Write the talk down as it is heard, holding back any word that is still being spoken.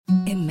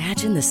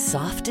Imagine the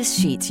softest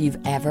sheets you've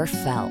ever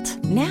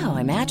felt. Now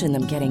imagine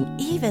them getting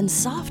even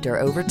softer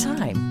over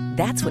time.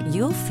 That's what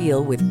you'll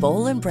feel with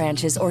Boll &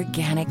 Branch's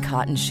organic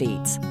cotton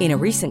sheets. In a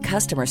recent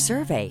customer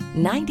survey,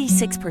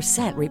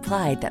 96%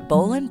 replied that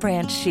Boll &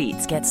 Branch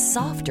sheets get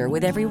softer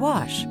with every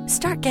wash.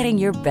 Start getting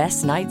your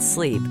best night's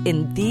sleep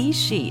in these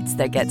sheets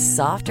that get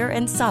softer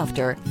and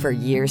softer for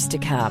years to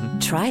come.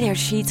 Try their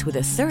sheets with a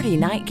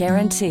 30-night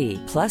guarantee.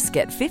 Plus,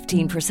 get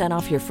 15%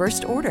 off your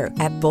first order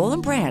at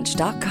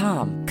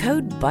bollandbranch.com.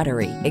 Code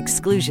BUTTERY.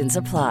 Exclusions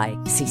apply.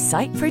 See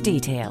site for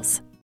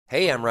details.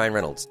 Hey, I'm Ryan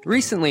Reynolds.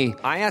 Recently,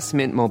 I asked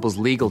Mint Mobile's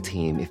legal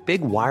team if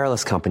big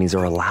wireless companies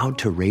are allowed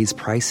to raise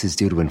prices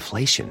due to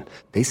inflation.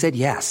 They said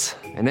yes.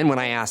 And then when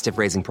I asked if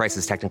raising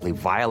prices technically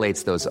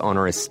violates those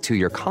onerous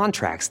two-year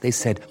contracts, they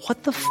said,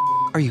 "What the f***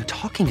 are you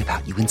talking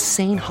about, you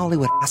insane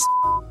Hollywood ass?"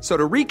 So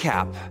to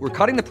recap, we're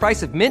cutting the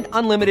price of Mint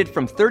Unlimited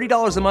from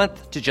 $30 a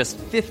month to just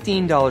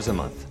 $15 a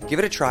month. Give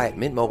it a try at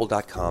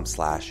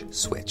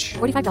mintmobile.com/switch.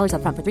 $45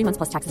 up front for 3 months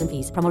plus taxes and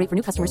fees. Promo rate for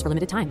new customers for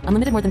limited time.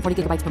 Unlimited more than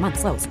 40 gigabytes per month.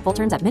 Slows full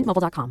terms at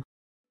mintmobile.com.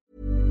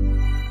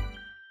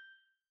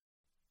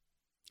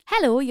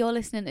 Hello, you're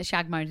listening to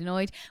Shag Married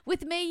Annoyed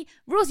with me,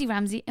 Rosie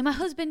Ramsey, and my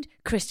husband,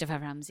 Christopher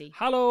Ramsey.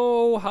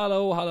 Hello,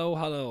 hello, hello,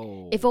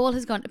 hello. If all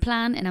has gone to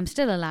plan and I'm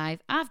still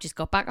alive, I've just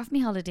got back off my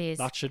holidays.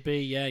 That should be,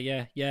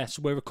 yeah.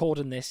 So we're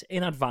recording this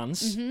in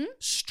advance,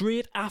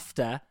 straight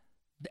after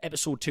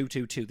episode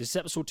 222. This is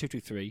episode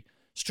 223.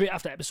 Straight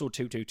after episode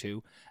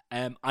 222.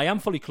 I am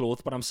fully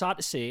clothed, but I'm sad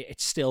to say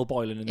it's still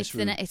boiling in this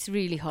room. It's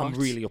really hot. I'm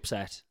really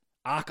upset.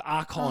 I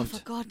can't. Oh, for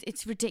God,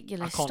 it's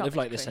ridiculous. I can't Stop live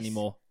like Chris. this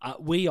anymore.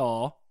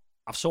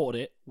 I've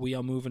sorted it. We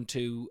are moving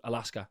to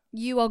Alaska.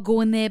 You are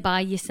going there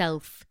by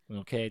yourself.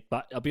 Okay,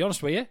 but I'll be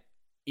honest with you.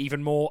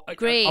 Even more.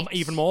 Great. I'm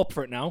even more up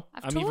for it now.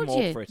 I've even told more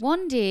you, up for it.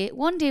 one day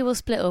we'll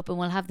split up and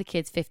we'll have the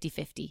kids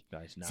 50-50,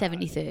 Guys, nah.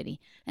 70-30,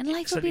 and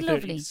life will be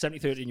lovely.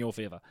 70-30 in your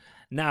favour.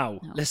 Now,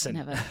 No, listen.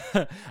 never.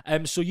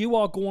 So you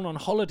are going on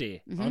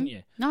holiday, aren't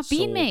you? Not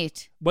been,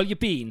 mate. Well, you've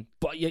been,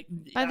 but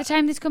By the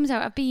time this comes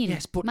out, I've been.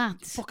 yes, but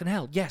Maths. fucking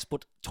hell, yes,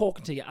 but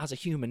talking to you as a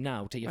human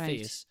now, to your Right.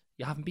 face,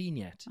 you haven't been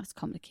yet. That's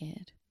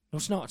complicated. No,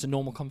 it's not. It's a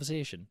normal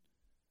conversation.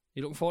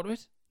 You looking forward to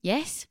it?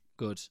 Yes.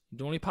 Good. You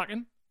doing any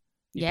packing?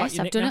 You Yes, pack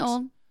your I've done it knickknacks?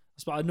 all.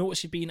 That's what I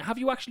noticed you've been. Have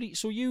you actually?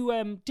 So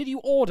you did you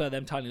order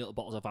them tiny little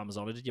bottles off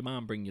Amazon, or did your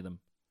mum bring you them?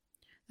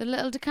 The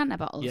little decanter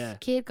bottles. Yeah.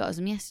 Kate got us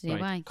them yesterday.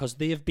 Why? Because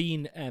they have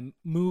been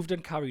moved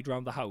and carried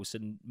around the house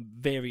in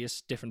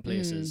various different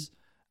places.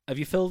 Have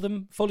you filled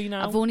them fully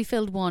now? I've only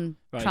filled one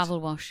Right. travel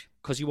wash.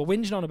 Because you were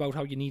whinging on about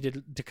how you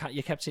needed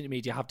you kept saying to me,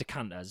 do you have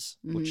decanters?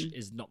 Which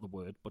is not the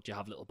word, but you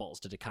have little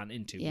bottles to decant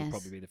into, would Yes.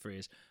 probably be the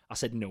phrase. I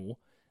said no.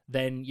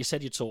 Then you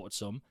said you'd sorted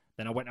some.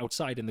 Then I went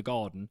outside in the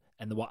garden,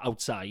 and they were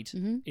outside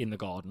in the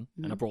garden,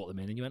 and I brought them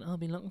in, and you went, "Oh, I've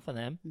been looking for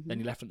them." Then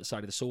you left them at the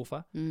side of the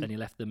sofa. Then you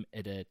left them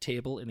at a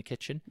table in the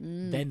kitchen.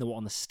 Then they were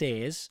on the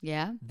stairs.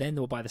 Yeah. Then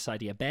they were by the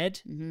side of your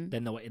bed.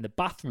 Then they were in the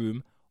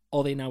bathroom.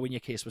 Are they now in your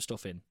case with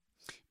stuff in?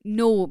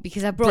 No,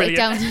 because I brought it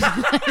down.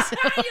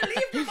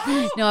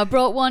 No, I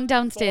brought one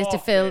downstairs to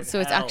fill, Fucking so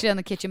it's hell. actually on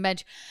the kitchen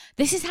bench.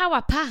 This is how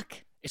I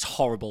pack. It's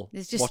horrible.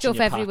 There's just watching stuff you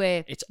pack.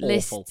 everywhere. It's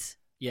Lists. awful.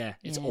 Yeah,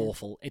 it's Yeah.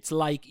 awful. It's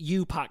like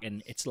you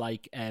packing. It's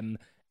like in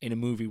a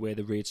movie where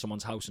they raid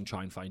someone's house and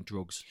try and find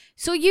drugs.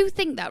 So you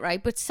think that,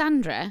 right? But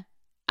Sandra,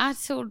 I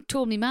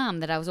told me mum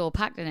that I was all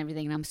packed and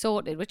everything and I'm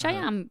sorted, which I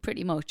am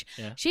pretty much.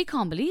 Yeah. She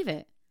can't believe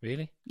it.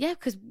 Really? Yeah,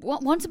 because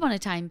once upon a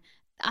time,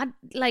 I'd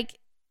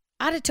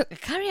have took a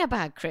carrier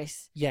bag,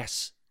 Chris.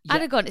 Yes. I'd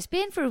Yeah. have gone to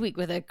Spain for a week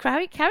with a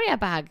carrier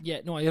bag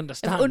Yeah, no, I of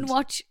understand.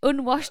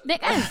 unwashed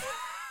knickers.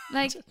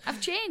 Like, I've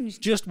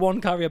changed. Just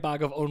one carrier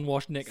bag of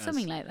unwashed knickers.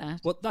 Something like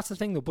that. Well, that's the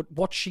thing, though. But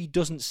what she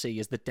doesn't see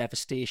is the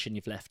devastation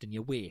you've left in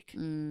your wake.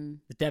 Mm.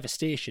 The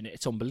devastation,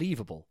 it's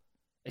unbelievable.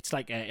 It's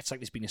like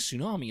there's been a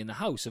tsunami in the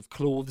house of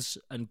clothes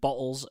and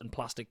bottles and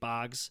plastic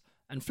bags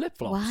and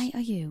flip-flops. Why are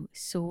you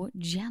so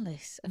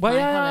jealous of Well, my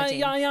yeah,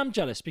 holiday? I am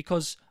jealous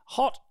because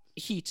hot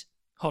heat.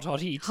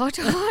 Hot heat. Hot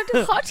heat.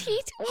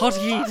 Hot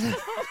heat.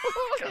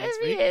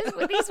 There he is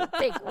with these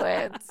big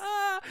words.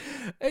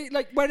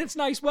 Like when it's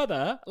nice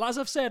weather, as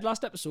I've said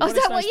last episode. Oh, when is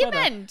it's that what nice you weather-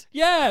 meant?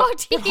 Yeah.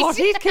 Hot when heat. hot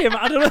heat came.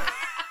 I don't know.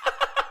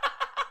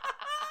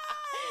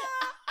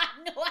 I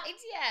had no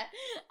idea.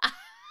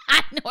 I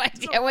had no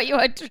idea what you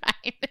were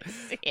trying to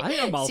say. I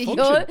am So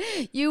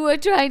malfunction. you were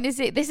trying to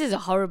say, this is a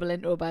horrible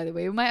intro, by the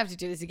way. We might have to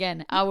do this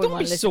again. I wouldn't Don't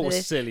want be to listen so to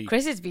this. silly.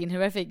 Chris, it's been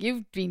horrific.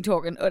 You've been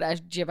talking utter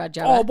jibber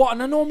jabber. Oh, what?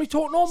 And I normally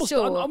talk normal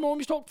So- stuff. I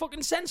normally talk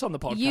fucking sense on the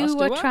podcast. You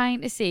were do I?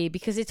 trying to say,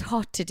 because it's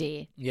hot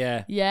today.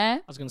 Yeah. Yeah?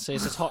 I was going to say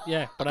it's hot,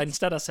 yeah. But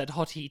instead I said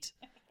hot heat.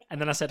 And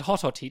then I said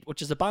Hot Heat,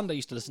 which is a band I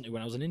used to listen to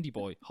when I was an indie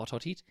boy.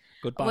 Hot Heat.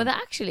 Good band. Were they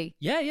actually?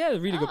 Yeah,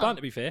 really good Oh. band,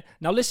 to be fair.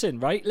 Now listen,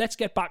 right, let's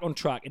get back on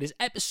track. It is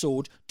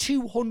episode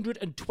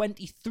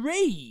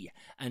 223.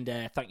 And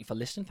thank you for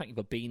listening. Thank you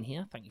for being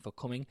here. Thank you for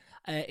coming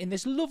in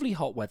this lovely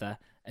hot weather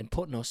and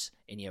putting us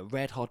in your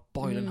red hot,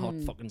 boiling hot,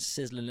 fucking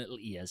sizzling little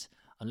ears.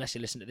 Unless you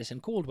listen to this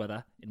in cold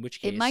weather, in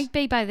which case... It might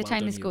be by the well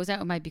time done this you. goes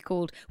out, it might be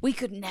cold. We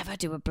could never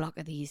do a block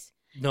of these.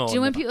 No. Do you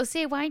know when never. people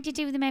say, why do you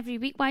do them every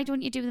week? Why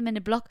don't you do them in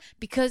a block?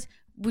 Because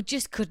we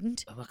just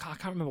couldn't. I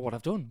can't remember what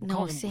I've done. I No,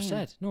 can't remember what I same.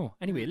 said. No.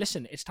 Anyway,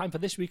 listen, it's time for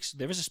this week's.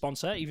 There is a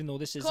sponsor, even though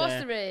this is. Of course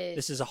there is.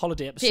 This is a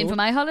holiday episode. Paying for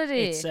my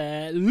holiday. It's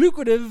a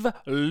lucrative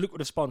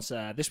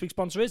sponsor. This week's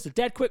sponsor is the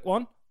Dead Quick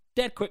One.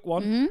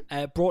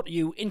 Brought to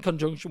you in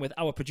conjunction with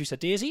our producer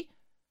Daisy.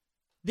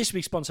 This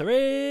week's sponsor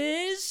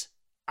is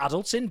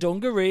Adults in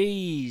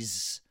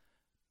Dungarees.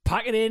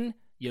 Pack it in.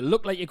 You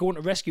look like you're going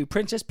to rescue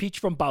Princess Peach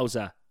from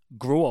Bowser.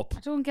 Grow up. I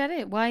don't get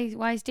it. Why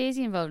is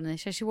Daisy involved in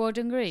this? Has she wore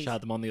dungarees? She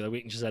had them on the other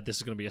week and she said, this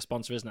is going to be a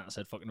sponsor, isn't it? I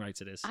said, fucking right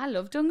it is. I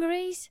love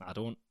dungarees. I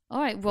don't. All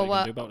right. What Well,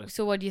 are you gonna do about it?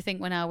 So what do you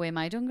think when I wear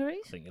my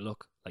dungarees? I think you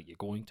look like you're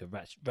going to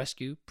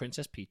rescue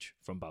Princess Peach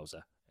from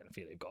Bowser. And I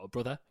feel you've got a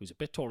brother who's a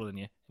bit taller than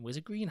you and wears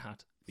a green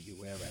hat, but you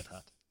wear a red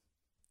hat.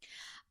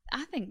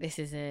 I think this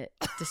is a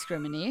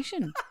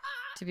discrimination,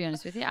 to be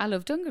honest with you. I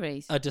love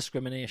dungarees. A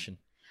discrimination.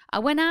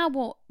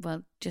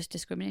 Just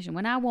discrimination.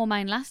 When I wore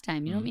mine last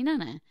time, you know, me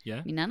nana?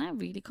 Yeah. Me nana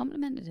really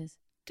complimented us.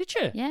 Did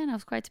you? Yeah, and I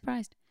was quite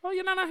surprised. Oh,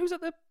 your nana who's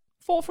at the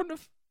forefront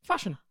of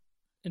fashion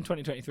in I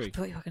 2023.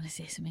 thought you were going to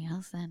say something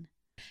else then.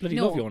 Bloody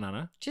No. love your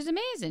nana. She's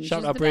amazing.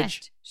 Shout She's out the Bridge.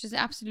 best. She's the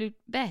absolute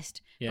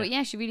best. Yeah. But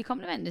yeah, she really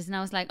complimented us, and I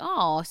was like,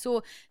 oh,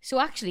 so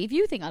actually, if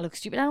you think I look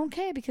stupid, I don't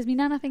care because me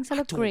nana thinks I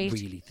look don't great.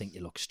 really think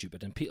you look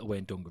stupid and people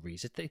wearing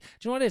dungarees. Do you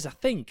know what it is? I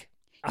think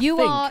You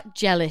are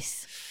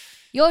jealous.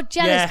 You're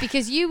jealous Yeah.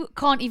 because you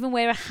can't even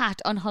wear a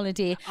hat on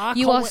holiday. I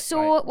You can't are wear-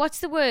 so, right. what's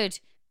the word?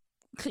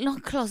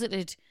 Not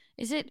closeted.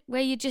 Is it where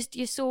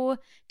you're so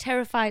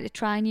terrified to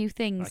try new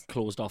things? like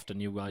closed off to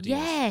new ideas.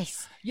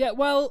 Yes. Yeah,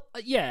 well,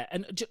 yeah,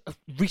 and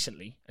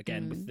recently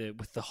again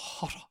with the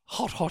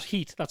hot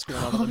heat that's going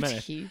on at the Hot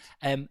minute. heat.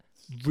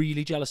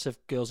 Really jealous of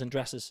girls in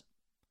dresses.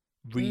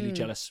 Really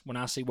jealous when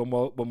I see when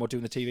we're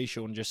doing the TV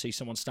show and just see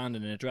someone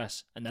standing in a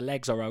dress and their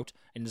legs are out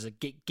and there's a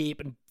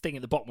gaping thing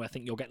at the bottom where I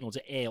think you're getting loads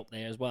of air up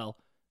there as well.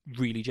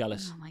 Really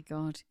jealous. Oh my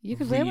God. You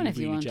could wear one if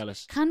you really want.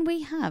 jealous. Can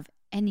we have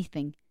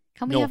anything?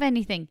 Can we No. have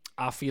anything?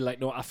 I feel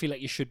like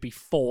you should be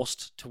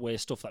forced to wear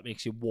stuff that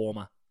makes you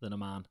warmer than a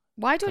man.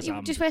 Why don't 'Cause you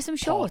I'm just wear some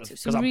shorts?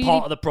 Because Some I'm really,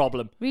 part of the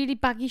problem. really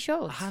baggy I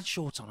shorts. had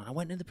shorts on and I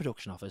went in the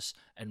production office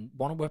and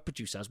one of our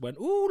producers went,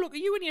 "Ooh, look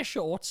at you in your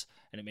shorts,"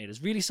 and it made us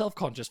really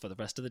self-conscious for the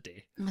rest of the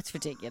day. That's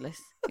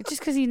ridiculous. It's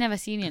just because he's never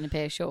seen you in a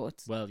pair of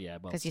shorts. Well, yeah,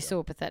 Because you're still.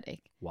 so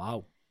pathetic.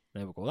 Wow,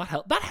 there we go.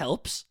 That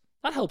helps.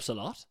 That helps a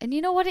lot. And you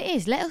know what it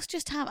is? Let us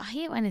just have. I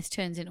hate when this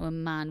turns into a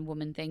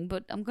man-woman thing,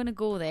 but I'm going to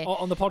go there.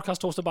 On the podcast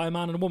hosted by a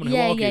man and a woman who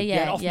argue.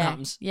 It often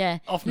happens. Yeah.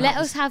 Often Let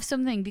happens. us have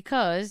something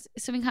because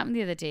something happened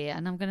the other day,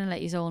 and I'm going to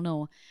let you all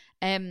know.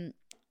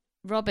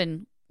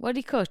 Robin, what did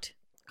he cut?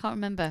 Can't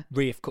remember.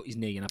 Rafe cut his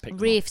knee and I picked him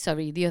Rafe,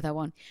 sorry, the other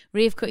one.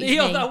 Rafe cut up. his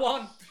The knee. other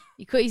one.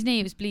 He cut his knee,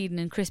 he was bleeding,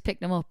 and Chris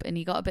picked him up, and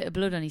he got a bit of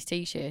blood on his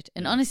t-shirt.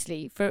 And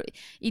honestly,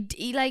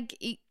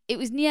 it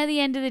was near the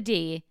end of the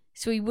day,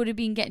 so he would have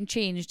been getting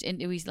changed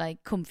into his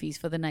like comfies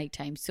for the night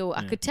time. So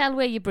I could tell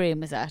where your brain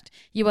was at.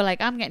 You were like,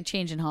 I'm getting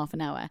changed in half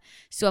an hour,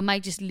 so I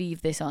might just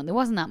leave this on. There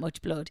wasn't that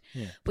much blood,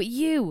 but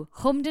you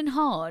hummed and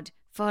hawed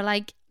for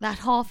like that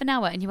half an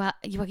hour, and you were,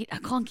 I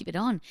can't keep it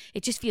on.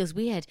 It just feels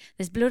weird.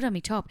 There's blood on my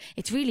top.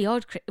 It's really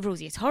odd,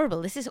 Rosie. It's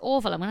horrible. This is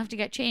awful. I'm gonna have to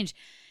get changed.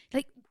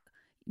 Like,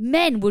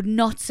 men would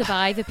not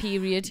survive a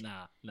period.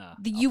 Nah.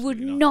 You would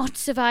absolutely not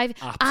survive.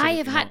 I Absolutely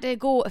have had not. to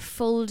go a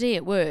full day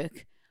at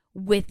work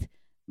with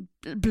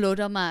blood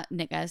on my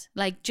knickers,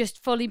 like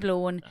just fully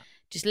blown.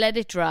 Just let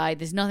it dry.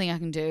 There's nothing I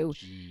can do.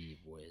 Gee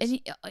whiz.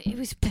 And it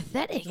was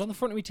pathetic. It was on the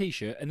front of my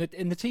t-shirt, and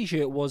the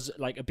t-shirt was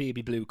like a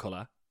baby blue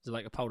colour. It was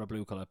like a powder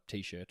blue colour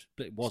t-shirt,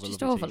 but it was It's a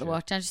just lovely awful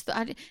t-shirt. to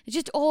watch. It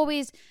just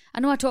always. I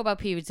know I talk about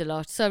periods a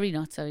lot. Sorry,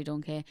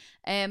 don't care.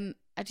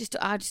 I just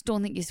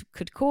don't think you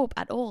could cope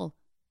at all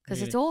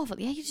because it's Really? awful.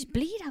 Yeah, you just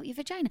bleed out your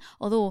vagina.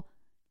 Although,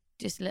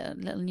 just little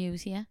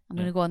news here. I'm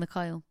going to go on the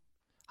coil.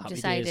 I've Happy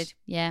decided. days.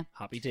 Yeah.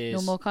 Happy days.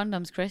 No more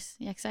condoms, Chris.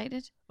 You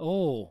excited?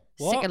 Oh,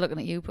 what? Sick of looking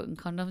at you putting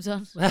condoms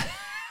on.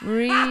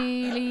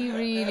 Really,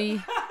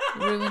 really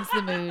ruins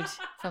the mood, if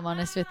I'm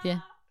honest with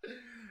you.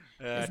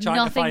 There's trying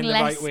to nothing find the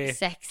less right way.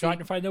 sexy. Trying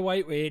to find the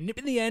right way. Nip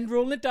in the end,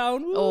 rolling it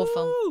down. Woo!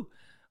 Awful.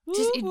 Woo,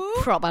 Just it woo.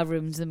 proper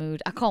ruins the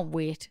mood. I can't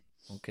wait.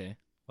 Okay.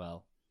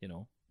 Well,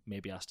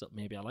 maybe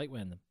I like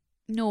wearing them.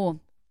 No.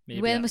 Maybe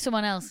Wear them I- with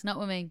someone else, not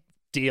with me.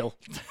 Deal.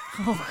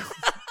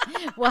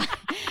 What?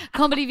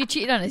 Can't believe you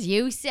cheated on us.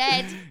 You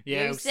said.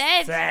 You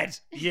said.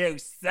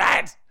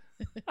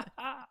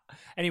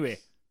 Anyway,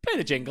 play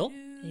the jingle.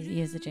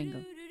 Here's the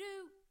jingle.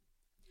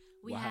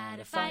 We had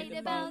a fight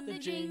about the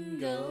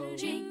jingle.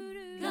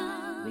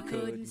 We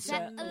couldn't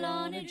settle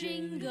on a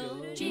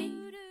jingle.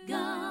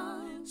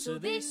 So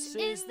this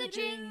is the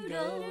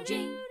jingle.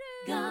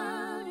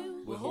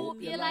 We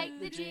hope you like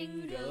the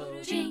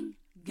jingle.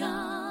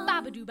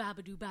 Babadoo,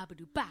 babadoo,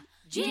 babadoo, ba.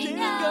 Jingle.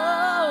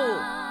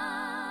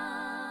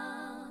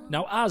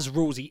 Now, as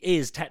Rosie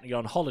is technically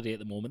on holiday at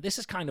the moment, this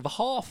is kind of a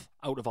half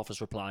out of office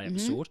reply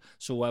episode.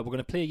 So we're going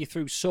to play you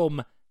through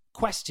some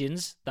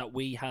questions that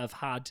we have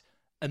had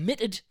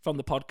omitted from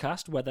the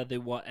podcast, whether they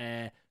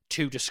were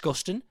too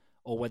disgusting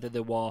or whether they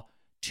were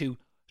too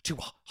too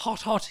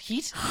hot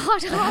heat.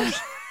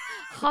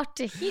 Hot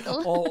to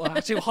heatle.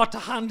 Or too hot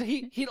to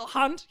heat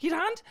hand.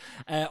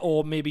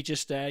 Or maybe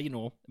just,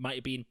 might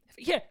have been...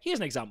 Yeah, here's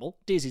an example.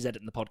 Daisy's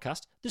editing the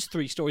podcast. There's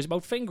 3 stories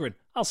about fingering.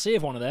 I'll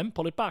save one of them,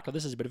 pull it back, or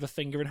this is a bit of a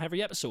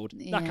fingering-heavy episode.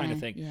 That kind of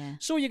thing. Yeah.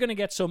 So you're going to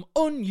get some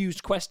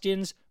unused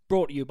questions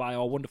brought to you by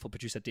our wonderful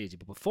producer, Daisy.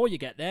 But before you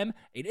get them,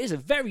 it is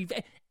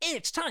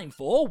it's time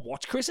for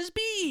What's Chris's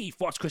Beef?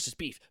 What's Chris's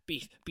Beef?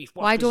 Beef.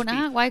 Why can't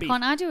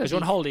I do it? Because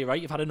you're on holiday,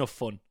 right? You've had enough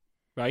fun.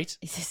 Right?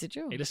 Is this a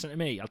joke? Hey, listen to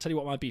me. I'll tell you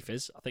what my beef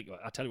is.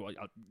 I'll tell you what,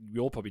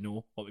 you all probably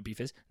know what my beef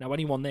is. Now,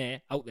 anyone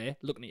out there,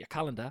 looking at your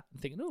calendar and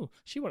thinking, oh,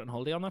 she went on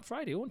holiday on that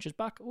Friday. Oh, and she's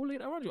back. Oh,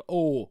 later on.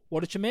 Oh, what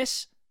did you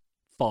miss?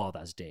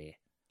 Father's Day.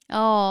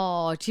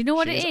 Oh, do you know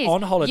what She's it is?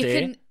 on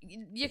holiday.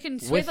 You can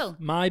swivel. With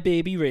my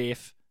baby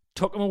Rafe,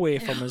 took him away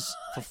from us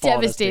for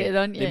Father's Day. Devastated,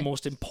 aren't you? The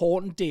most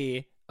important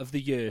day of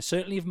the year,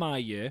 certainly of my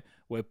year,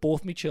 where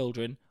both my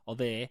children are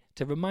there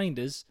to remind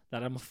us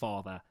that I'm a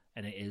father.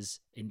 And it is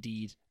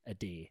indeed a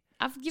day.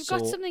 You've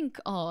got something.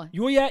 Oh,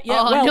 yeah.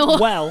 Oh, no.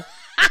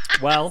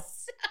 Well.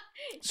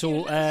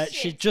 So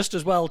she just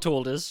as well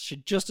told us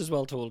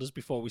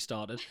before we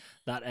started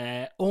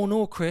that. Oh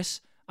no, Chris,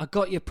 I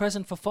got you a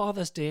present for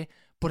Father's Day,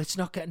 but it's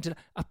not getting.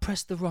 I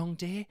pressed the wrong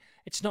day.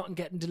 It's not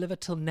getting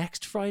delivered till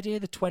next Friday,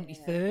 the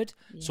 23rd.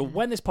 Yeah. So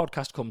when this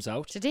podcast comes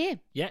out today,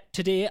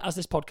 as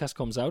this podcast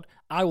comes out,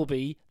 I will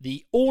be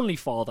the only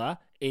father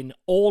in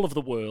all of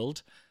the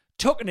world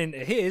tucking into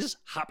his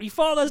Happy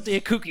Father's Day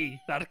cookie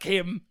that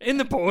came in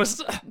the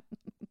post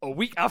a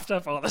week after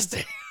Father's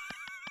Day.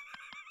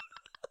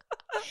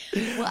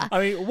 Well, I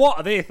mean, what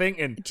are they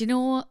thinking? Do you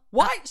know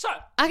why? Sorry,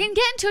 I can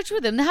get in touch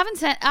with them. They haven't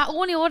said. I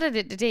only ordered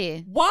it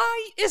today.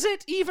 Why is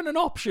it even an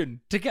option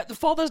to get the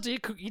Father's Day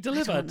cookie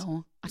delivered? I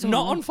don't know.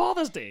 Not on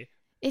Father's Day.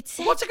 What's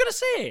it going to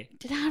say?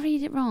 Did I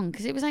read it wrong?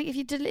 Because it was like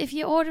if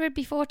you order it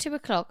before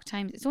 2:00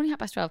 times, it's only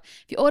 12:30.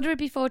 If you order it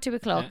before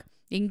 2:00. Yeah.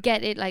 You can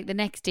get it like the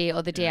next day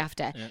or the day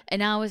after. Yeah.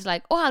 And I was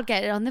like, I'll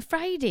get it on the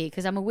Friday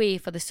because I'm away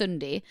for the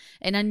Sunday.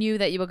 And I knew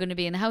that you were going to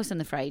be in the house on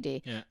the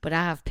Friday. Yeah. But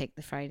I have picked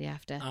the Friday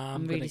after.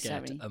 I'm really sorry.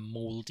 I'm going to get a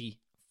mouldy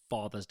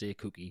Father's Day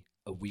cookie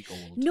a week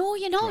old. No,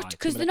 you're not,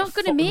 because they're not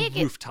going to make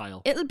it.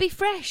 Tile. It'll be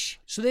fresh.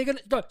 So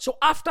So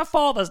after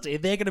Father's Day,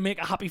 they're going to make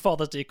a Happy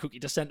Father's Day cookie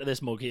to send to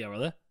this mug here, are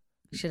they?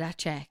 Should I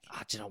check?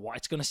 Do you know what?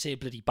 It's going to say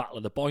bloody Battle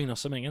of the Boyne or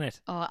something, innit?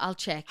 Oh, I'll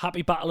check.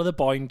 Happy Battle of the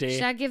Boyne Day.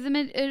 Should I give them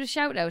a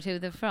shout out who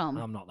they're from?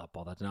 I'm not that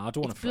bothered. No, I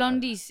don't want to.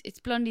 It's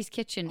Blondie's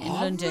Kitchen in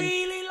London. I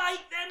really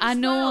like them. I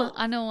know.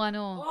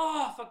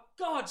 Oh, for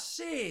God's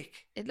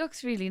sake! It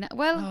looks really nice.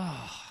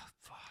 Well,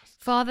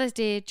 Father's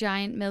Day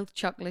giant milk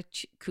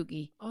chocolate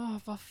cookie.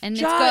 Oh, and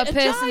it's got a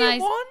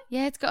personalised one.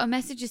 Yeah, it's got a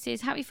message that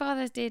says "Happy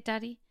Father's Day,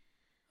 Daddy."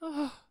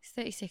 Oh, it's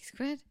 36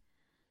 quid.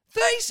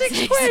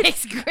 36 quid.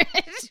 36 quid.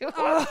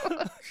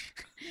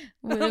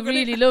 We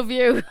really love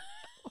you.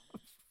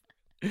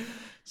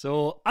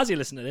 So, as you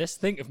listen to this,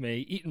 think of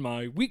me eating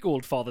my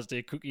week-old Father's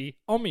Day cookie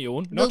on my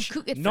own. We'll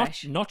cook it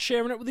fresh. Not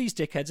sharing it with these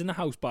dickheads in the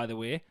house, by the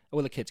way.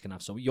 Well, the kids can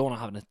have some. You're not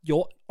having it.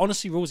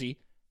 Honestly, Rosie,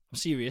 I'm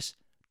serious.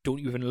 Don't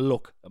you even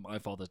look at my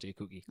Father's Day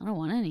cookie. I don't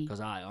want any.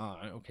 Because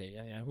okay,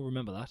 yeah, we'll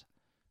remember that.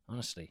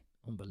 Honestly,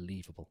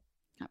 unbelievable.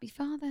 Happy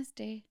Father's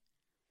Day.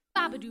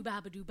 Babadoo,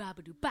 babadoo,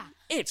 babadoo, ba.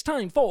 It's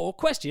time for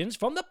questions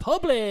from the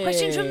public.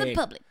 Questions from the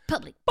public.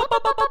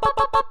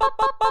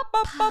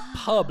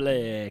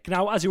 Public.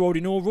 Now, as you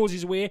already know,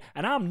 Rosie's away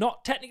and I'm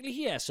not technically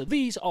here. So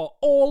these are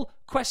all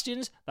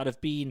questions that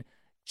have been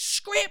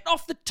scraped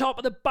off the top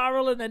of the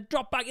barrel and then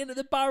dropped back into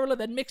the barrel and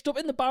then mixed up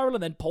in the barrel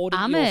and then poured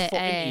into your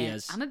fucking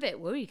ears. I'm a bit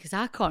worried because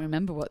I can't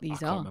remember what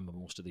these are. I can't remember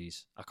most of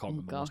these.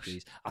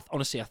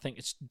 Honestly, I think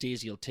it's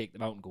Daisy will take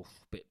them out and go,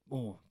 bit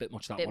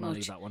much that one, I'll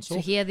leave that one. So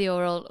here they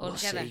are all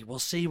together. We'll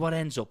see what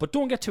ends up. But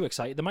don't get too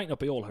excited. They might not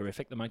be all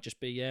horrific. They might just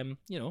be,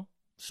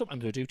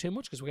 sometimes we do too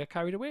much because we get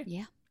carried away.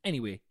 Yeah.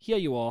 Anyway, here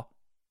you are.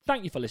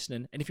 Thank you for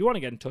listening. And if you want to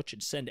get in touch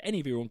and send any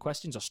of your own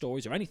questions or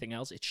stories or anything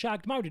else, it's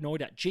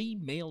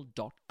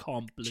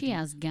shaggedmarriedanoid@gmail.com.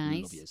 Cheers,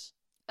 guys. Love yous.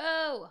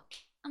 Oh,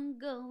 I'm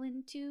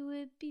going to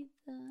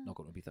Ibiza. Not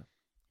going to Ibiza.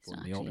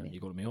 You're going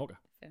to Mallorca.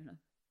 Fair enough.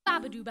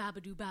 Babadoo,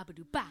 babadoo,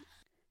 babadoo, ba.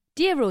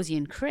 Dear Rosie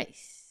and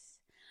Chris,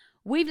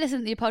 we've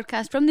listened to your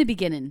podcast from the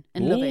beginning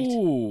and love it.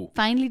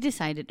 Finally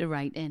decided to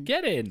write in.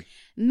 Get in.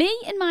 Me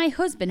and my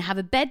husband have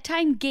a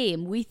bedtime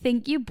game we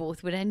think you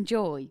both would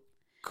enjoy.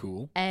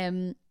 Cool.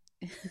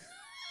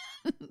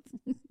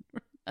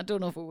 I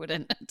don't know if we would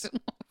end it.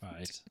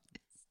 Right.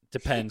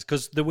 Depends,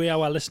 because the way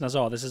our listeners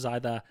are, this is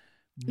either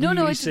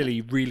really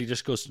silly, really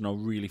disgusting, or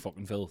really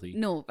fucking filthy.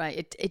 No,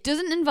 right. It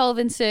doesn't involve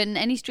inserting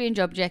any strange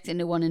objects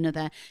into one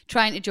another,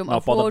 trying to jump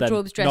off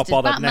wardrobes dressed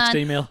as Batman, next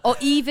email. or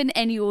even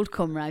any old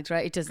cum rags,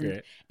 right? It doesn't.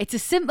 Great. It's a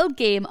simple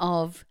game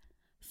of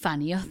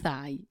fanny or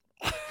thigh.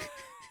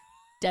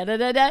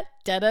 Da-da-da-da,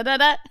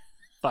 da-da-da-da.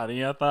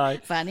 Fanny or thigh.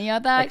 Fanny or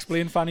thigh.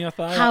 Explain fanny or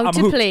thigh. How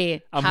to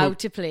play.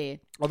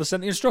 Oh, they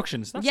sent the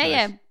instructions. That's nice.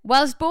 Yeah.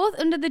 Whilst both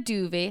under the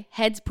duvet,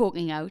 heads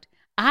poking out,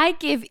 I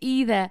give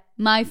either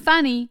my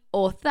fanny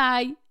or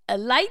thigh a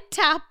light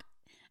tap,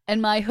 and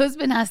my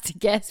husband has to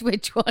guess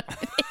which one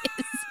it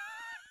is.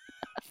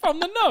 From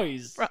the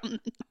noise? From the noise.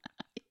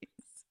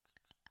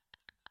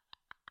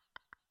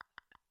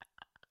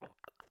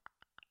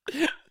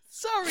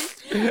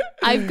 Sorry.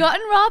 I've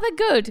gotten rather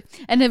good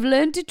and have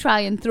learned to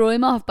try and throw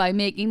him off by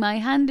making my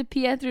hand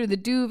appear through the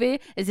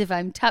duvet as if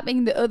I'm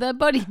tapping the other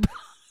body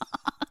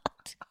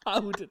part.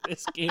 How did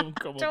this game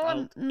come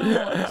about? Don't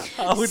know.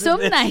 How did Some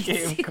this nights,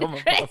 game come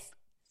about? Chris,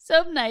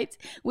 some nights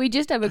we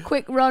just have a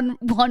quick run,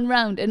 one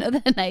round, and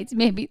other nights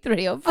maybe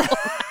 3 or 4.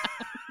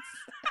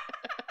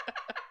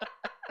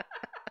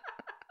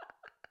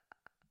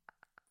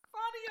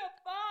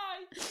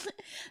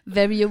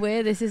 Very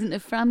aware this isn't a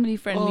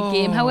family-friendly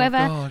game. However,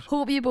 God.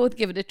 hope you both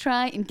give it a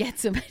try and get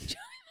some enjoyment.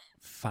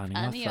 Fanny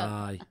Fanny or or-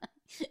 thigh.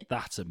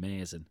 That's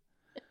amazing.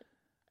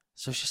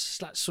 So she's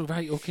like, so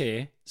right,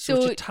 okay. So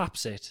So- she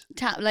taps it.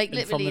 Tap, like And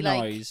from literally, the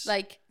like, noise-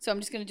 like. So I'm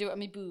just gonna do it on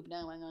my boob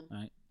now. Hang on.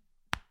 Right.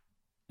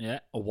 Yeah.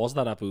 Or was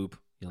that a boob?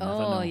 You'll never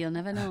Oh, know. you'll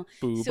never know.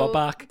 Boob So- or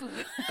back.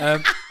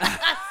 Um,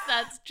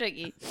 That's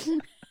tricky.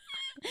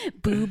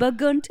 Boob or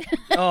gunt?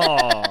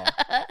 oh.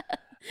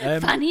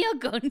 Fanny or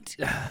gunt?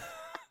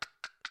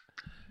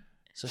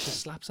 So she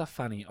slaps her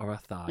fanny or her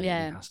thigh. Yeah.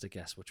 And he has to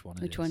guess which one it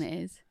is. Which one it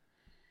is?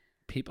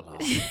 People are.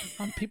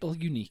 Aren't people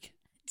unique?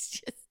 It's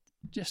just.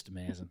 Just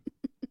amazing.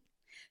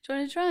 Do you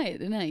want to try it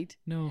tonight?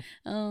 No.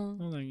 Oh,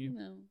 No, thank you.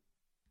 no.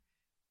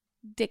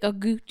 Dick or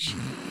gooch?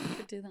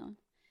 Could do that one.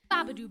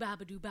 Babadoo,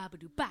 babadoo,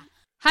 babadoo, ba.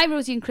 Hi,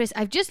 Rosie and Chris.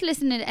 I've just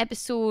listened to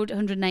episode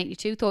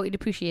 192. Thought you'd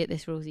appreciate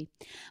this, Rosie.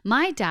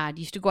 My dad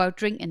used to go out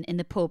drinking in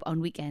the pub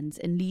on weekends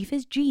and leave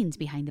his jeans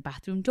behind the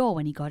bathroom door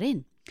when he got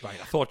in. Right,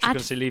 I thought you were At- going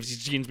to say leaves his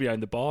jeans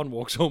behind the bar and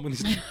walks home with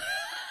his...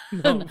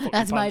 No, fucking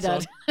That's my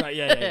pants dad. on. Right,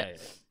 yeah.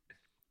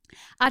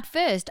 At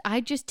first,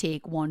 I'd just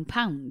take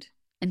 £1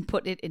 and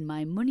put it in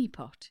my money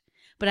pot.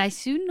 But I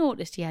soon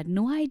noticed he had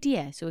no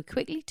idea, so I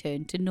quickly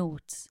turned to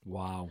notes.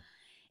 Wow.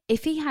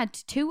 If he had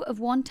 2 of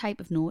one type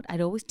of note, I'd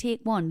always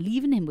take one,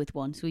 leaving him with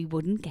one so he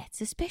wouldn't get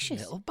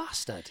suspicious. Little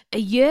bastard. A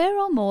year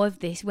or more of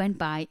this went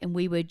by and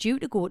we were due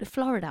to go to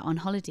Florida on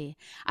holiday.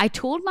 I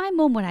told my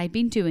mum what I'd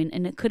been doing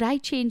and could I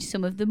change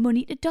some of the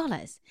money to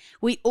dollars.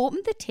 We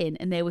opened the tin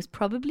and there was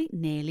probably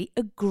nearly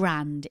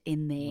 $1,000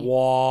 in there.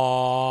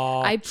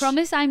 What? I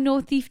promise I'm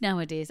no thief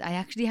nowadays. I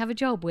actually have a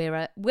job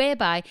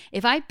whereby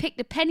if I picked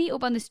a penny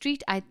up on the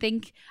street, I'd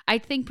think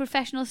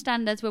professional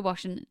standards were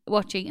watching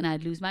and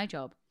I'd lose my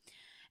job.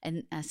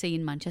 And I'll see you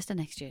in Manchester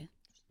next year.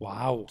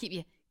 Wow.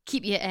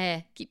 Keep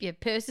your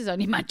purses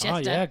on you, Manchester.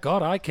 Oh, yeah,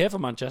 God, I care for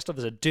Manchester.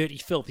 There's a dirty,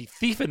 filthy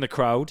thief in the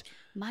crowd.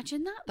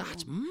 Imagine that. though.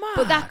 That's mad.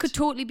 But that could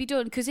totally be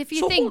done because if you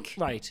So think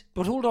right,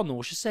 but hold on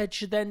though. She said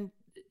she then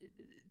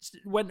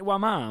went to her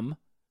mum,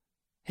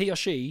 he or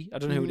she, I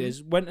don't know who Mm-hmm. it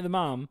is, went to the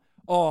mum.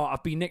 Oh,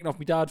 I've been nicking off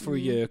my dad for a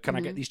year. Can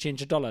I get these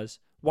change of dollars?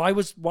 Why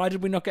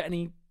did we not get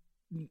any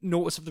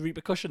notice of the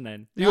repercussion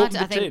then? They No, opened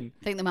I the tin.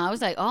 think the man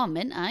was like, "Oh,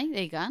 mint, aye,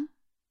 there you go.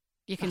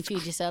 You can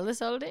feed yourself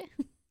this all day."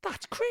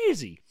 That's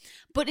crazy.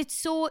 But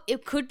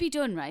it could be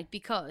done, right?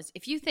 Because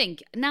if you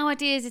think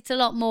nowadays it's a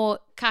lot more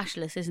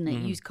cashless, isn't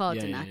it? Use cards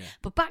Yeah, and yeah, that. yeah.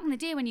 But back in the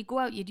day when you go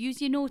out, you'd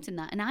use your notes and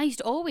that. And I used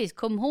to always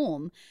come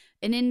home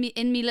and in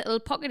me little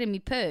pocket in my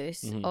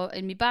purse or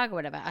in my bag or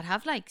whatever, I'd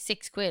have like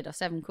 £6 or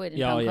 £7 in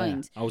pound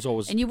coins. I was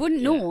always. And you wouldn't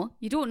yeah. know.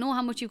 You don't know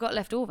how much you've got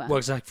left over. Well,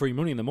 it's like free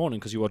money in the morning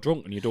because you are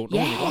drunk and you don't know.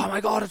 And you go, Yeah. oh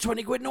my God, a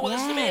 20 quid. No,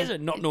 that's Yeah.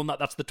 amazing. Not knowing that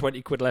that's the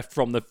 20 quid left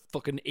from the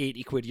fucking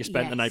 80 quid you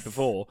spent the night Yes,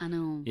 before. I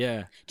know.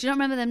 Yeah. Do you not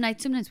remember them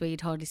nights sometimes where you'd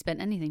hardly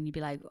spent anything? You'd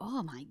be like,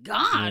 "Oh my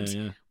God, Yeah,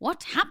 yeah.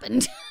 what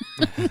happened?"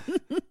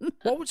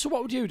 What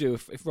would you do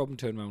if Robin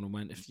turned around and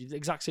went, if the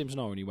exact same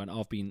scenario and he went,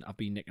 oh, I've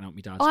been nicking out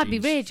my dad's Oh, I'd be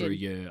jeans for a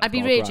raging. year. I'd be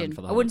got $1,000 raging.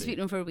 for the I wouldn't holiday." speak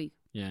to him for a week.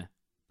 Yeah.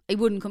 He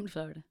wouldn't come to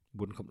Florida.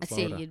 Wouldn't come to I'd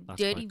Florida. say, "You That's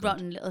dirty, quite good.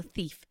 rotten little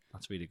thief."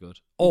 That's really good.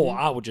 Or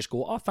I would just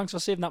go, oh, thanks for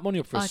saving that money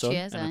up for Oh, his son.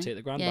 cheers, and I'd aye. take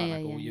the grand Yeah, back. yeah,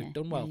 I go, yeah, you've yeah.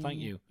 done well, Yeah, thank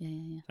yeah, you.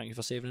 Yeah. Thank you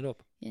for saving it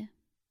up. Yeah.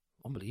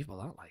 Unbelievable,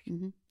 that, like.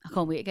 I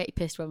can't wait to get you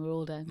pissed when we're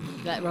all down.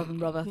 Like Robin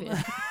Rob off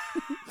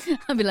here.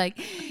 I'll be like,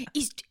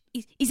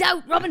 he's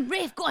out, Robin,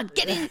 Rafe, go on,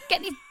 get his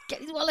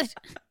wallet,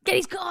 get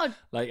his card.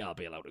 Like, I'll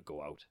be allowed to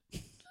go out.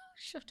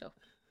 Shut up.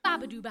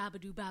 Babadoo,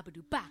 babadoo,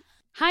 babadoo, ba.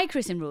 Hi,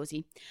 Chris and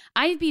Rosie.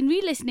 I've been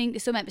re-listening to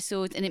some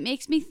episodes and it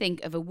makes me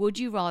think of a would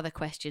you rather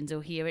question, so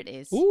here it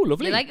is. Ooh,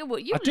 lovely. You like a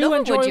would you I do love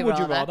enjoy a would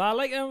you rather. I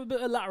like a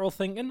bit of lateral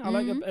thinking. I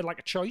like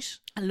a choice.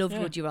 I loved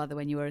Yeah. Would You Rather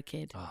when you were a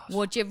kid. Oh,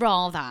 Would you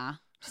rather?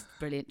 Just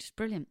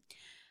brilliant.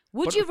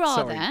 Would But, you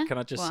rather? Sorry, can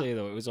I just What? say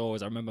though, it was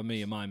always. I remember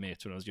me and my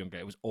mates when I was younger.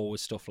 It was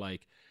always stuff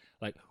like,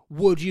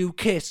 would you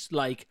kiss?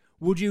 Like,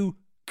 would you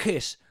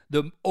kiss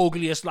the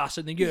ugliest lass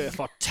in the year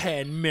for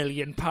 £10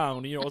 million?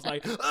 You know, it's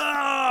like,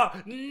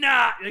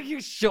 nah. Like,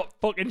 you shut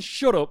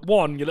up.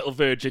 1, you little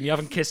virgin. You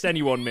haven't kissed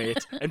anyone,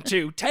 mate. And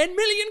 2, 10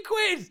 million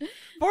quid.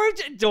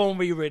 Don't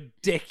be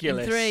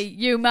ridiculous. 3,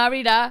 you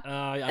married her.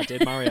 I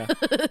did marry her.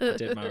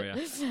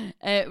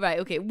 Right,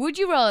 okay. Would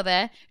you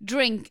rather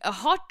drink a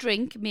hot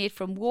drink made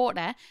from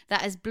water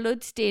that has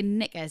blood-stained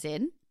knickers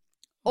in,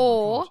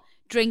 or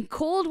drink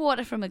cold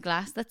water from a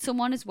glass that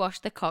someone has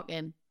washed their cock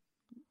in?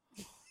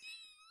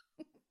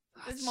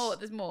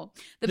 There's more.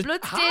 The How?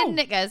 bloodstained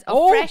knickers are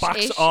Oh,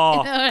 fresh-ish.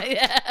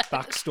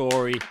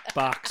 Backstory.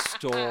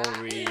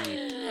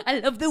 I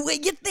love the way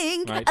you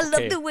think. Right, I love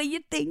okay. the way you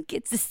think.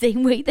 It's the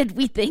same way that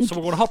we think. So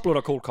we're going hot blood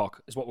or cold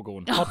cock is what we're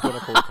going. Hot blood or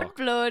cold cock?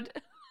 Blood.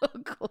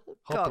 Hot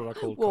blood or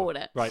cold Water.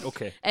 cock? Right,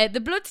 okay. The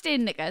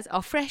bloodstained knickers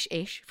are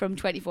fresh-ish from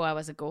 24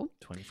 hours ago.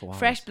 24 hours.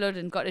 Fresh blood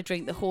and got to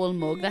drink the whole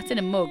mug. That's in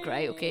a mug,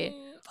 right? Okay.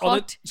 Oh,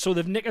 Hot. so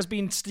the knickers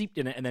been steeped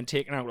in it and then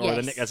taken out, or the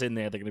Yes. knickers in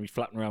there, they're going to be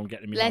flapping around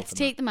getting me. Let's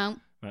take them out.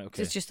 Right,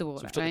 okay. It's just the water,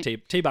 So we've took right? the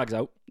tea bags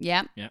out.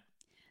 Yeah. Yeah.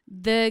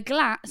 The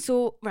glass.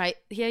 So, right,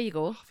 here you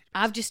Oh, go.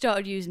 I've just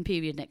started using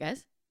period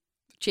knickers.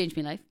 Changed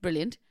my life.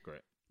 Brilliant.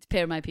 Great. It's a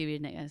pair of my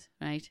period knickers,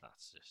 right?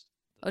 That's just.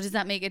 Or does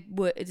that make it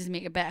work? Does it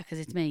make it better because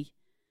it's me?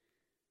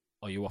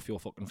 Are you off your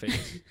fucking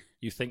face?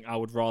 You think I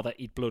would rather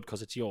eat blood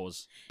because it's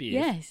yours? Behave.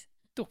 Yes.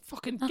 Don't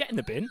fucking get in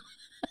the bin.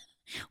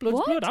 Blood's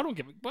What? blood. I don't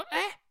give a. But,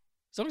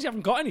 as long as you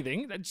haven't got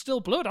anything, it's still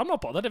blood. I'm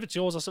not bothered if it's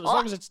yours. As Oh,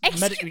 long as it's excuse-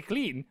 medically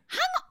clean. Hang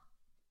on.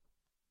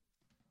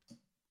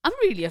 I'm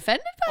really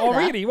offended by Oh, that.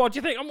 really? What do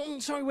you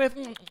think? Sorry,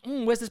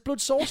 where's this blood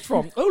sourced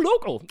from? Oh,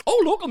 local.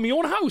 Oh, local. My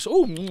own house.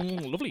 Oh,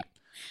 lovely.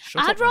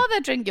 Shut I'd up, man. rather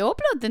drink your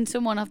blood than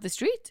someone off the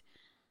street.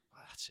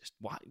 That's just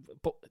why.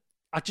 But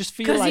I just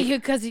feel Because like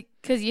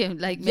you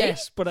like me.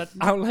 yes, but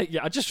I like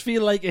I just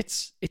feel like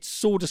it's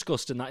so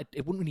disgusting that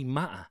it wouldn't really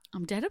matter.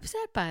 I'm dead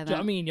upset by that. Do you know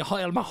what I mean? You're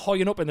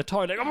hoying up in the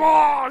toilet,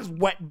 oh, it's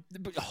wet,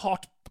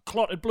 hot,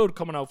 clotted blood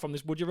coming out from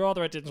this. Would you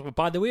rather I didn't? But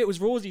by the way, it was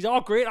Rosie's. Oh,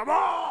 great!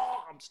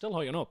 I'm still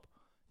hoying up.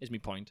 Is my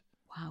point?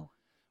 Wow.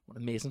 What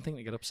an amazing thing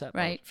to get upset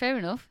Right, fair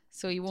enough.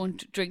 So you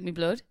won't drink me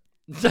blood?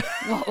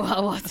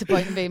 What's the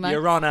point in being about. man?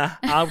 Your Honour,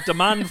 I'll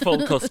demand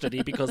full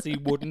custody because he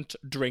wouldn't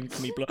drink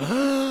me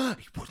blood.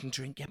 He wouldn't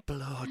drink your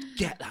blood.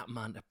 Get that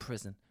man to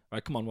prison.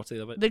 Right, come on. What's the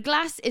other bit? The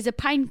glass is a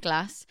pint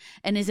glass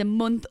and is a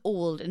month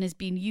old and has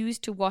been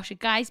used to wash a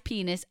guy's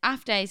penis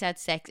after he's had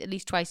sex at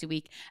least twice a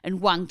week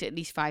and wanked at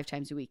least 5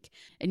 times a week.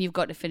 And you've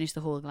got to finish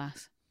the whole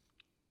glass.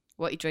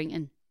 What are you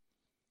drinking?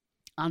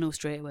 I'll know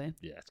straight away.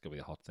 Yeah, it's gotta be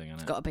the hot thing.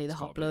 It's gotta be the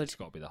hot blood. It's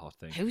gotta be the hot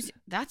thing.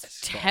 That's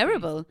It's gotta be.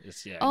 terrible.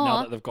 Yeah, Oh,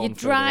 now that they've gone you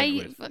further dry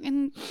into it.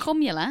 fucking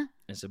cumula.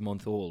 It's a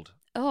month old.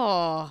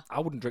 Oh, I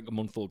wouldn't drink a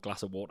month old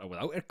glass of water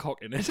without a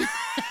cock in it.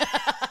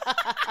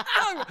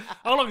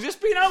 How long has this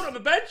been out on the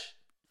bench?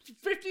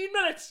 15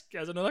 minutes.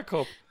 There's another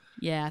cup.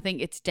 yeah. I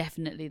think it's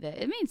definitely there.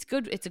 I mean, it's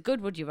good. It's a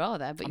good would you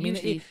rather, but I mean,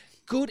 usually.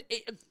 good.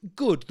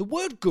 The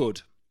word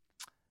good.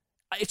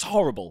 It's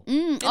horrible.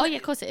 Oh yeah,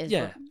 of course it is.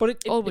 Yeah, but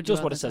it all would you does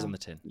what rather it says so. on the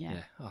tin. Yeah.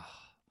 Oh,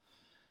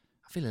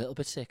 I feel a little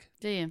bit sick.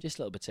 Do you? Just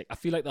a little bit sick. I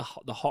feel like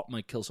the hot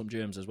might kill some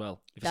germs as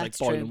well. If it's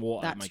That's like boiling true.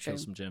 water, That's it might kill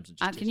true. some germs.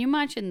 And Can you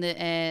imagine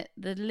the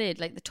lid,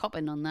 like the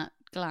topping on that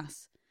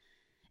glass?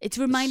 It's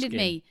reminded skin.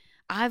 me.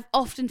 I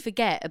often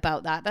forget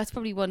about that. That's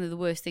probably one of the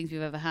worst things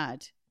we've ever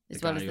had, as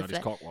The well guy as who the had his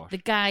fle- cock washed. the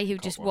guy who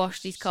Cock just wash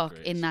washed is his cock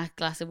great. in that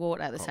glass of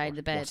water at the Cock side of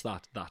the wash. bed. What's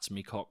that? That's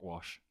me cock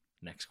wash.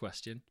 Next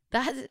question.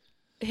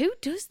 Who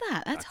does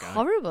that? That's That guy.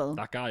 horrible.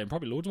 That guy and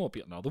probably loads more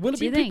people now. There will have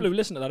Do you been people think? who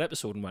listened to that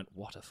episode and went,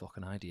 "What a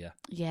fucking idea!"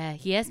 Yeah,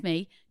 here's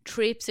me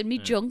traipsing me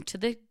junk to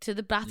the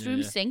bathroom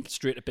Yeah. sink.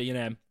 Straight to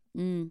B&M.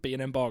 Mm.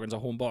 B&M bargains or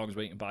home bargains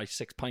where you can buy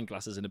 6 pint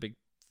glasses in a big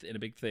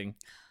thing,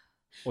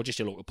 or just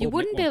your local pub. You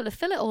wouldn't be nick able to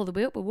fill it all the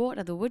way up with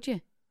water, though, would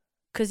you?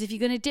 Because if you're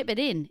going to dip it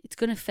in, it's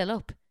going to fill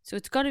up. So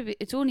it's got to be.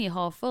 It's only a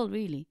half full,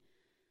 really.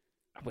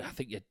 one. Well, I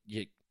think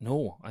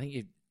I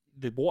think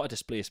the water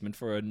displacement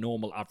for a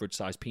normal average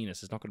sized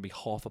penis is not going to be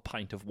half a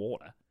pint of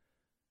water.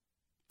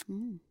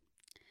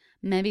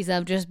 Maybe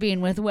I've just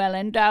been with well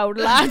endowed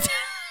lads.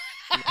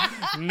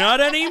 Not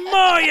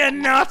anymore, you're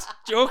not.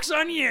 Joke's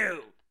on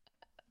you.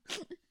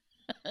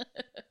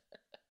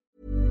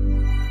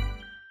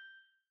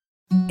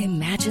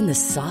 Imagine the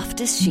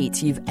softest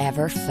sheets you've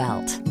ever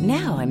felt.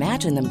 Now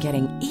imagine them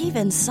getting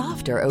even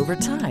softer over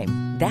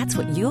time. That's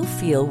what you'll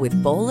feel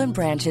with Boll &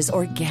 Branch's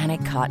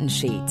organic cotton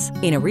sheets.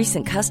 In a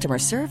recent customer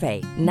survey,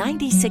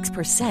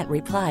 96%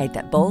 replied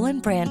that Boll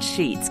 & Branch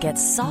sheets get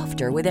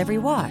softer with every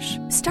wash.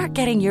 Start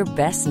getting your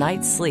best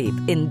night's sleep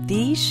in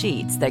these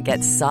sheets that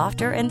get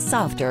softer and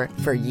softer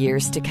for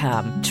years to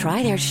come.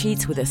 Try their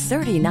sheets with a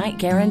 30-night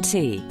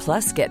guarantee.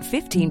 Plus, get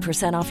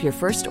 15% off your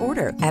first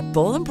order at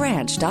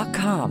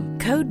BollandBranch.com.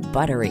 Code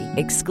BUTTERY.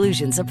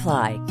 Exclusions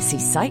apply. See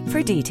site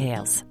for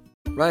details.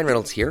 Ryan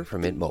Reynolds here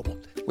from Mint Mobile.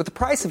 With the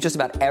price of just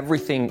about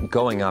everything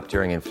going up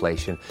during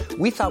inflation,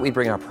 we thought we'd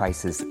bring our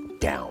prices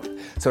down.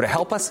 So to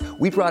help us,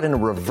 we brought in a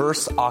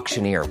reverse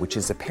auctioneer, which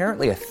is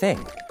apparently a thing.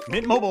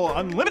 Mint Mobile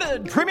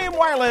Unlimited Premium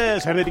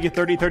Wireless. How to get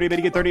 30, 30, bit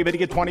to get 30, bit to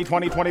get 20,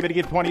 20, 20, bit to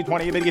get 20,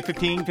 20, bit to get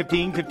 15,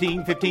 15,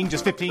 15, 15,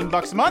 just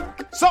 $15 a month?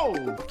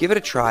 Sold! Give it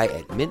a try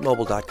at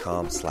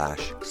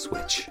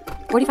mintmobile.com/switch.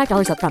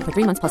 $45 up front for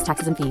 3 months plus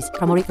taxes and fees.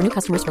 Promo rate for new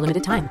customers for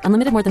limited time.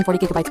 Unlimited more than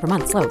 40 gigabytes per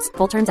month. Slows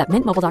full terms at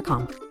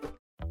mintmobile.com.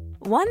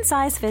 One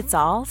size fits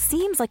all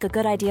seems like a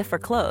good idea for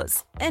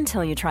clothes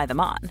until you try them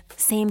on.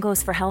 Same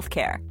goes for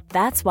healthcare.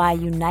 That's why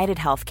United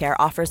Healthcare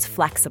offers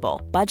flexible,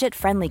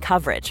 budget-friendly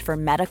coverage for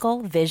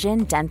medical,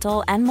 vision,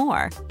 dental, and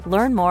more.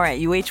 Learn more at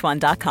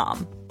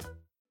uh1.com.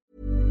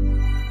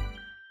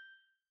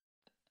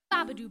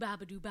 Babadoo,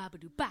 babadoo,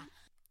 babadoo, ba.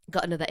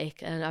 Got another ick,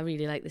 and I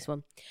really like this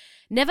one.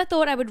 Never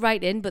thought I would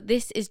write in, but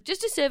this is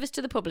just a service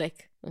to the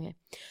public. Okay.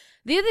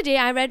 The other day,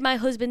 I read my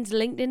husband's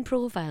LinkedIn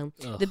profile,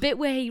 the bit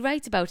where he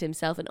writes about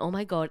himself, and oh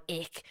my god,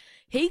 ick.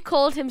 He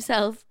called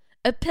himself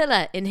a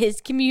pillar in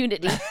his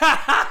community.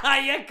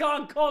 You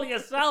can't call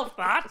yourself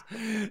that.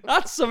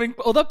 That's something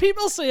other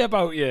people say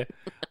about you.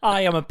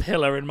 I am a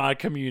pillar in my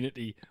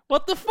community.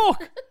 What the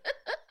fuck?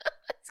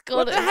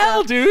 What the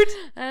hell, dude?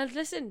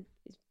 Listen,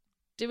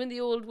 doing the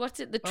old,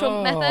 the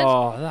Trump method?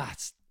 Oh,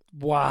 that's,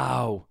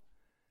 wow.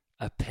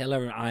 A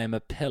pillar, I am a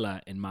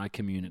pillar in my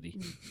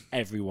community.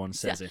 Everyone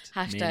says it.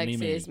 Hashtag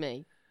says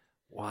me.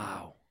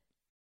 Wow.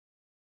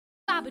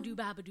 Babadoo,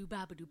 babadoo,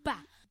 babadoo, ba.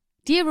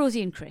 Dear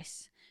Rosie and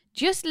Chris,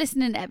 just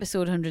listening to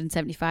episode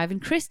 175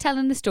 and Chris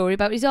telling the story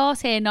about his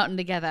arse hair knotting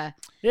together.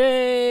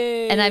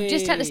 Yay! And I've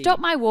just had to stop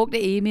my walk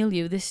to email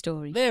you this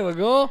story. There we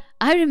go.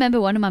 I remember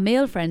one of my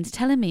male friends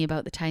telling me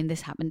about the time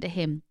this happened to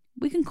him.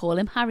 We can call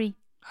him Harry.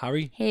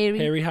 Harry? Harry.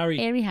 Hairy Harry.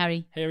 Hairy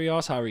Harry. Hairy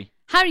arse Harry.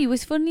 Harry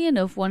was, funnily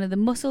enough, one of the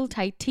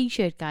muscle-tight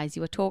T-shirt guys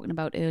you were talking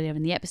about earlier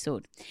in the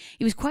episode.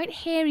 He was quite a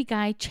hairy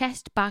guy,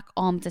 chest, back,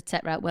 arms,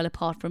 etc. Well,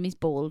 apart from his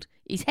bald.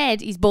 His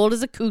head, he's bald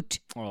as a coot.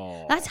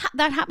 Oh.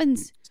 That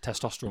happens. It's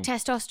testosterone.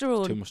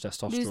 Testosterone. Too much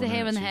testosterone. Lose the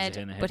hair on the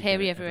head, but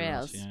hairy everywhere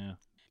else. Yeah.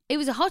 It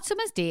was a hot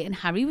summer's day and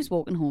Harry was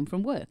walking home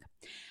from work.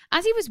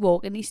 As he was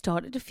walking, he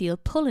started to feel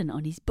pulling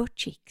on his butt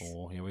cheeks.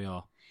 Oh, here we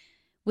are.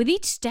 With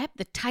each step,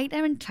 the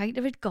tighter and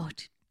tighter it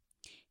got.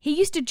 He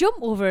used to jump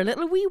over a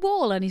little wee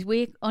wall on his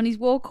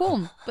walk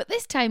home, but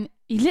this time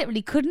he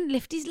literally couldn't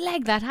lift his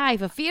leg that high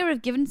for fear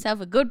of giving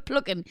himself a good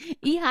plucking.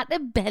 He had to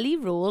belly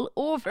roll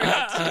over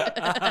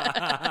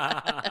it.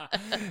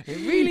 It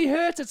really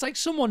hurts. It's like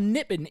someone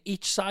nipping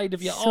each side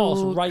of your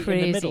arse right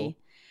crazy. In the middle.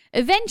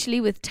 Eventually,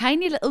 with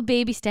tiny little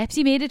baby steps,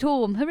 he made it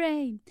home.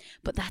 Hooray!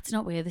 But that's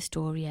not where the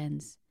story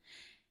ends.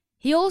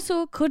 He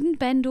also couldn't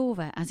bend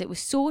over as it was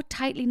so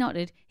tightly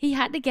knotted, he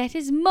had to get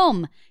his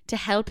mum to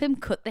help him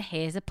cut the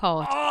hairs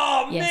apart.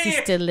 Oh, yes, mate.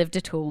 He still lived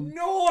at home.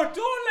 No,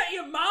 don't let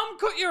your mum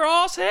cut your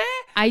arse hair.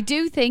 I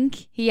do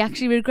think he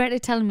actually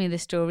regretted telling me the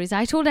stories.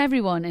 I told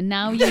everyone, and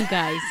now you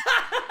guys.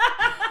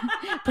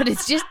 But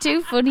it's just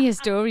too funny a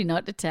story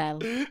not to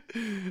tell.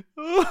 Am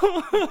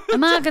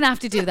I going to have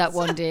to do that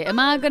one day? Am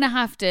I going to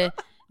have to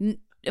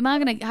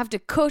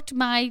cut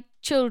my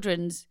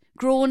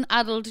grown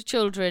adult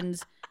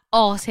children's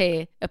arse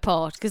hair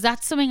apart? Because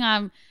that's something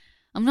I'm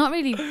not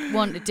really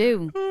wanting to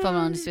do, if I'm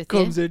honest with you.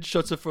 Comes in,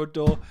 shuts the front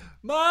door.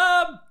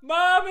 Mum,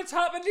 it's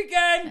happened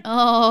again.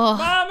 Oh.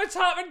 Mum, it's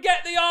happened.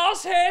 Get the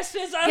arse hair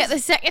scissors. Get the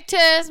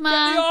secateurs,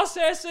 man. Get the arse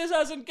hair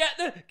scissors and get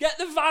the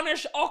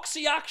Vanish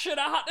Oxy action.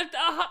 I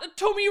had to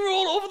tummy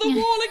roll over the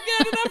wall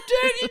again and I've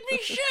dirtied me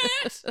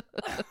shit.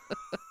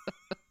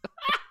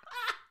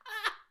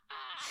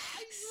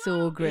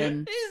 So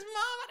grim. His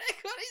mum had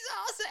cut his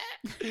arse hair.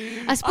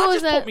 I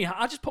suppose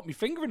I just put my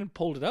finger in and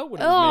pulled it out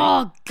when it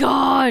was Oh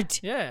God!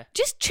 Yeah.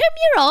 Just trim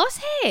your arse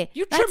hair.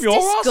 You trim That's your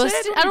arse hair?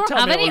 disgusting. Don't I you don't tell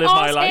have me how to any live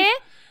my arse life. hair.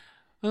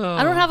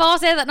 I don't have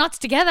arse hair that knots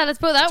together. Let's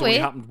put it that It's way.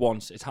 only happened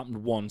once. It happened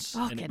once,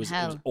 and Fucking it was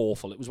hell.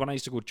 awful. It was when I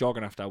used to go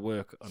jogging after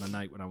work on a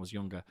night when I was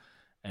younger,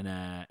 and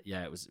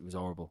it was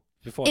horrible.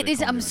 Before I It did is.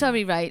 comedy I'm or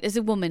sorry, right? As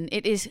a woman,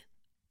 it is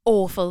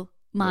awful.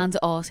 Man's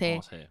arse hair.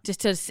 Arse hair.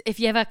 Just if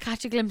you ever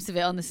catch a glimpse of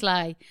it on the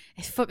sly,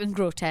 it's fucking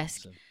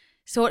grotesque.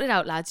 Sort it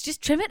out, lads.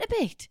 Just trim it a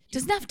bit.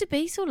 Doesn't have to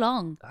be so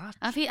long.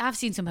 I've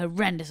seen some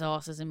horrendous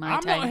arses in my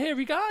I'm time. not a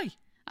hairy guy.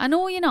 I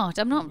know you're not.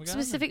 I'm not Hairy guy,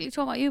 specifically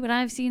talking about you, but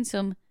I've seen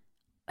some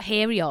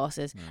hairy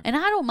arses, and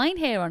I don't mind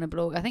hair on a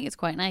bloke. I think it's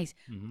quite nice.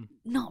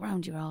 Not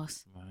round your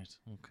arse. Right.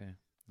 Okay.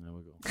 There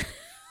we go.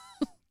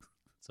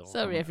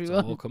 Sorry, It's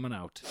everyone. all coming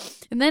out.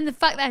 And then the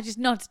fact that it just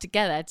knots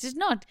together, it's just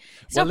not.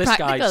 It's Well, not this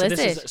practical, guy. is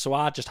it? So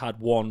I just had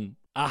one.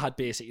 I had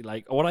basically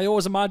like what I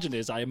always imagine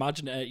is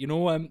you know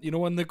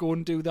when they go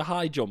and do the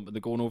high jump and they're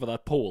going over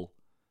that pole,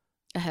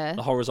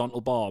 the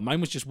horizontal bar.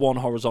 Mine was just one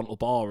horizontal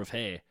bar of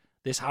hair.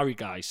 This Harry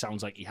guy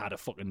sounds like he had a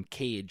fucking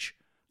cage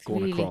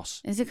going Really?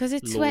 across. Is it because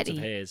it's loads sweaty? of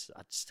hairs.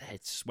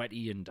 It's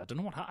sweaty and I don't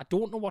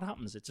know what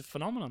happens. It's a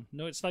phenomenon.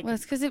 No, it's like Well,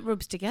 it's because it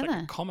rubs it's together.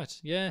 like a comet.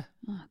 Yeah.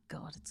 Oh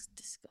God, it's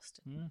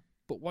disgusting. Yeah.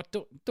 But what?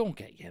 Don't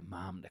get your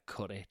mum to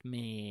cut it,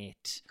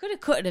 mate. Could have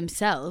cut it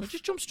himself. I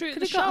just jumped straight in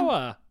Could've the got him-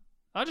 shower.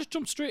 I just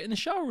jumped straight in the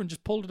shower and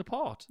just pulled it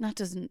apart. That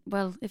doesn't.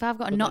 Well, if I've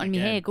got a But knot then in my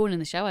again- hair going in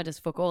the shower, does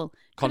fuck all.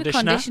 Could have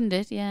Conditioner? conditioned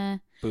it, yeah.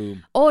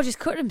 Boom. Or just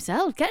cut it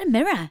himself. Get a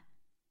mirror.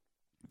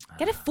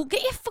 Get your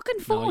fucking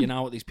phone. No, you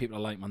know what these people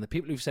are like, man. The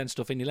people who've sent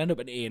stuff in, you'll end up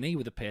in A&E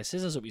with a pair of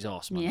scissors up his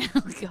arse, man. Yeah.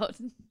 Oh God.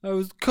 I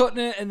was cutting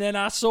it and then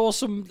I saw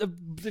some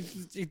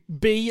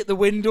bee at the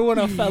window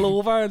and I fell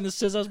over and the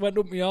scissors went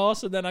up my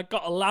arse and then I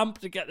got a lamp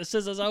to get the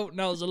scissors out and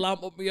now there's a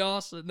lamp up my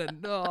arse and then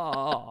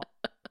I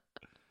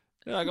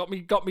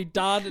got me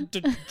dad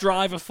to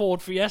drive a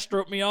Ford Fiesta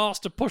up my arse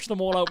to push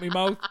them all out my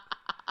mouth.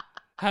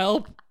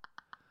 Help.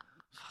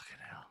 Fucking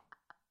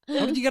hell.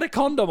 How did you get a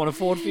condom on a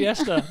Ford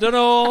Fiesta? Don't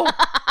know.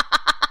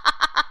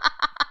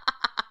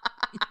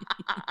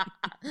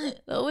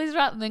 They always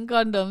wrap them in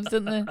condoms,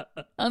 don't they?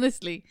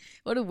 Honestly,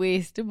 what a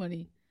waste of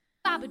money.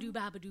 Babadoo,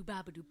 babadoo,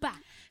 babadoo, ba.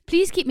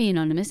 Please keep me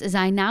anonymous as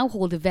I now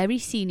hold a very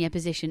senior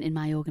position in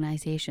my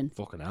organisation.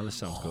 Fucking hell, this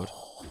sounds good.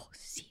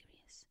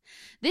 Serious.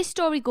 This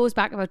story goes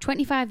back about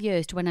 25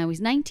 years to when I was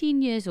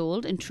 19 years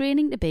old and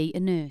training to be a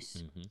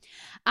nurse. Mm-hmm.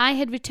 I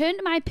had returned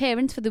to my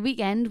parents for the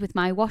weekend with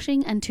my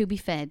washing and to be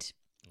fed.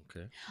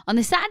 Okay. On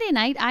the Saturday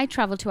night, I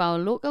travelled to our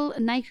local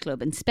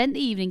nightclub and spent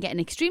the evening getting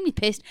extremely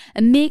pissed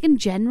and making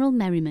general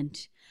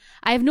merriment.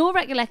 I have no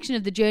recollection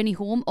of the journey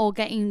home or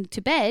going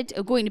to bed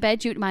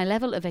due to my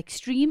level of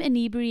extreme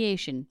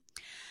inebriation.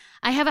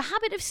 I have a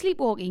habit of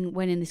sleepwalking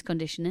when in this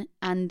condition,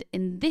 and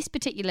in this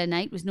particular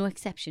night was no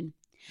exception.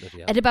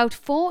 At about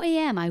 4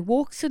 a.m, I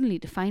woke suddenly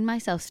to find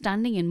myself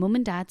standing in Mum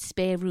and Dad's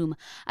spare room.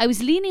 I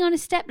was leaning on a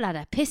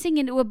stepladder, pissing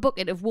into a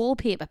bucket of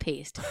wallpaper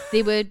paste.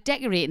 They were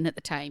decorating at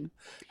the time.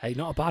 Hey,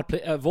 not a bad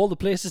place. Of all the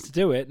places to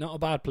do it, not a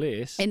bad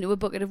place. Into a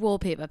bucket of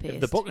wallpaper paste.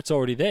 If the bucket's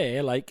already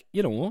there, like,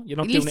 you know, you're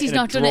not At doing least it he's in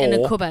not a done it in a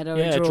drawer. cupboard or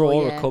Yeah, a drawer.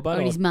 or a cupboard. Or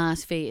in his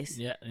ma's face.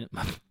 Yeah.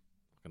 Fucking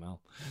hell.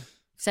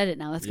 Said it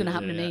now. That's going to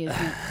happen to me, Yeah.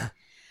 isn't it?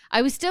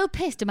 I was still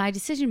pissed and my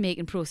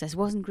decision-making process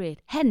wasn't great.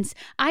 Hence,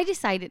 I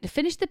decided to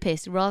finish the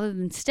piss rather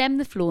than stem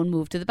the flow and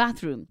move to the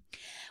bathroom.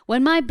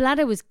 When my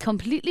bladder was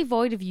completely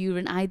void of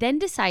urine, I then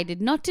decided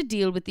not to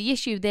deal with the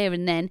issue there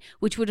and then,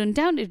 which would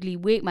undoubtedly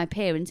wake my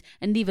parents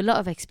and leave a lot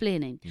of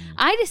explaining.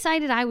 I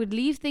decided I would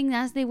leave things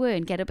as they were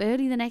and get up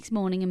early the next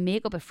morning and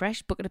make up a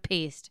fresh bucket of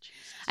paste.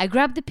 I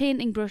grabbed the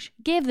painting brush,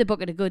 gave the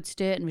bucket a good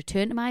stir and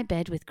returned to my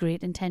bed with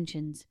great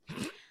intentions.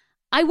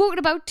 I woke at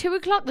about 2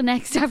 o'clock the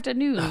next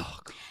afternoon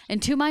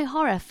and to my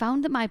horror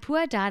found that my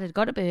poor dad had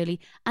got up early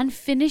and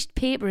finished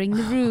papering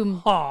the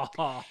room.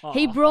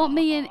 He brought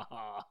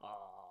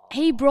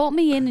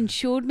me in and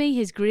showed me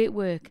his great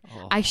work.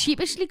 I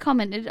sheepishly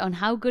commented on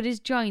how good his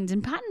joins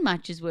and pattern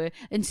matches were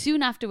and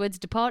soon afterwards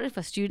departed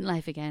for student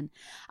life again.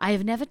 I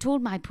have never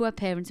told my poor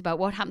parents about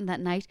what happened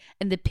that night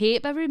and the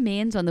paper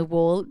remains on the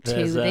wall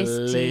There's to this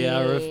a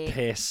layer day. of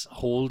piss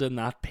holding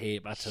that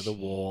paper to the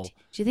wall.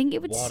 Do you think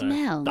it would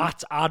smell?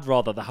 I'd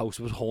rather the house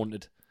was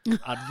haunted.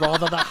 I'd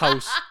rather the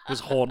house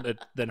was haunted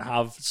than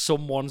have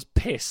someone's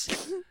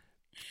piss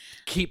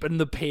keeping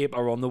the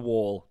paper on the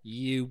wall.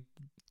 You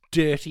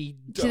dirty.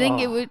 Do you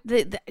think it would?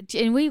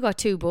 And we've got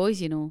 2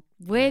 boys, you know.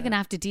 We're going to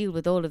have to deal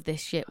with all of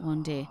this shit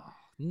one day.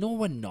 No,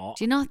 we're not.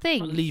 Do you not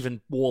think? Not leaving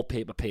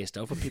wallpaper paste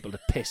out for people to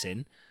piss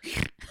in.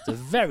 It's a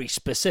very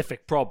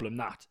specific problem,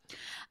 that.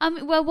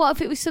 Well, what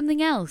if it was something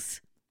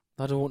else?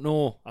 I don't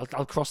know.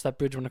 I'll cross that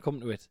bridge when I come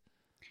to it.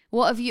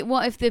 What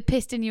if they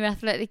pissed in your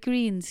athletic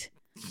greens?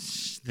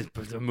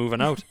 They're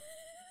moving out.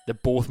 They're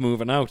both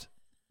moving out.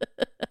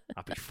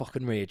 I'd be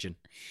fucking raging.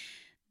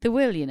 They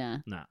will, you know.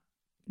 Nah.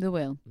 They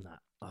will. Nah.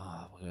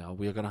 Oh,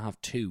 we're going to have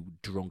 2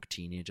 drunk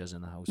teenagers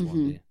in the house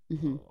one day.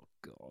 Oh,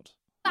 God.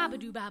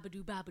 Babadoo,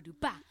 babadoo, babadoo,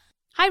 ba.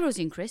 Hi,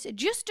 Rosie and Chris.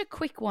 Just a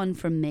quick one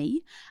from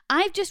me.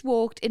 I've just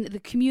walked into the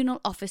communal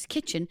office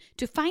kitchen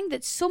to find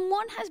that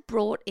someone has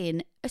brought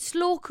in a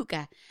slow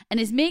cooker and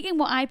is making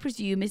what I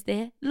presume is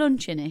their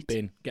lunch in it.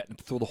 Bin.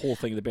 Throw the whole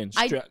thing in the bin.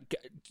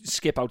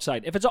 Skip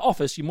outside. If it's an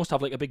office, you must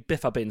have like a big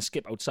biffa bin,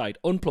 skip outside,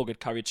 unplug it,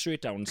 carry it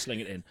straight down and sling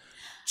it in.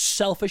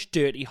 Selfish,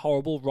 dirty,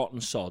 horrible, rotten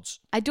sods.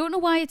 I don't know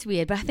why it's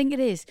weird, but I think it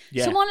is.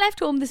 Yeah. Someone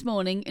left home this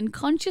morning and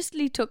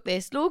consciously took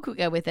their slow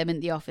cooker with them in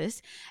the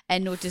office,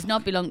 and no, it does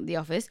not belong to the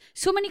office.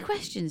 So many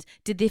questions.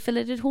 Did they fill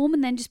it at home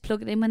and then just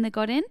plug it in when they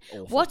got in?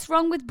 Awful. What's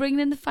wrong with bringing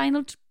in the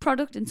final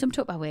product in some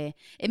Tupperware?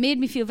 It made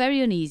me feel very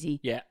uneasy.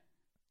 Yeah.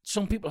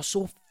 Some people are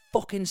so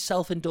fucking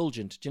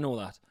self-indulgent. Do you know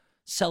that?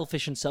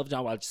 Selfish and self.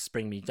 I'll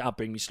bring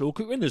me slow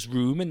cooker in this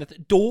room. And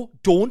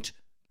don't.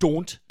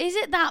 Is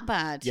it that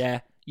bad? Yeah.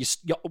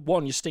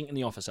 You're stinking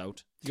the office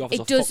out. The office It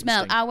will does fucking smell.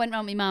 stink. I went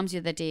round my mum's the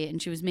other day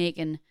and she was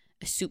making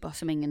a soup or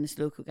something in the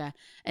slow cooker,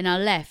 and I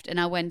left and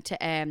I went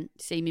to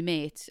see my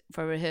mates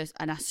for a rehearsal,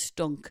 and I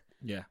stunk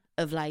Yeah.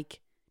 of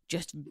like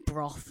just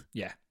broth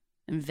Yeah.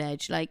 and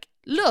veg. Like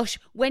lush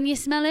when you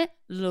smell it,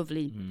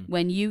 lovely.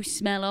 When you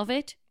smell of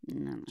it,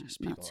 no,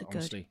 not so good.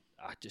 Honestly,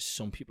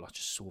 some people are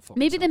just so fucking.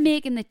 Maybe they're selfish.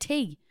 making the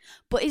tea,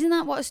 but isn't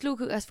that what a slow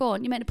cooker's for?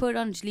 And you meant to put it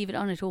on and just leave it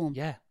on at home.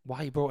 Yeah.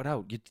 Why you brought it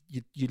out?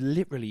 You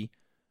literally.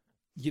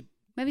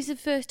 Maybe it's the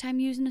first time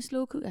using a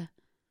slow cooker.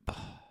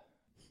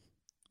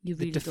 You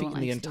really They're don't defeating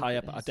like the slow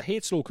entire. cookers. I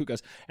hate slow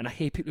cookers, and I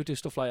hate people who do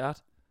stuff like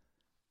that.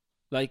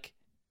 Like,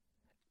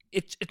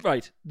 it's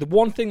right. The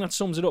one thing that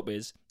sums it up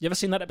is: you ever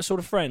seen that episode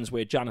of Friends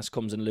where Janice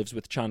comes and lives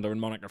with Chandler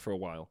and Monica for a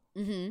while?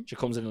 Mm-hmm. She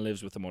comes in and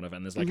lives with them, whatever,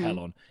 and there's like hell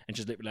on, and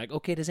she's literally like,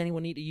 "Okay, does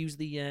anyone need to use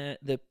the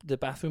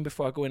bathroom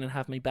before I go in and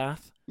have my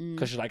bath?"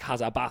 Because she like has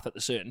her bath at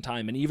a certain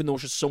time, and even though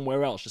she's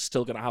somewhere else, she's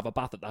still gonna have a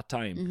bath at that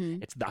time.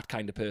 It's that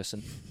kind of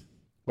person.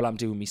 Well, I'm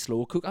doing me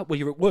slow cooker. Well,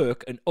 you're at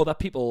work and other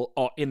people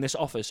are in this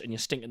office and you're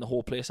stinking the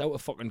whole place out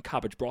of fucking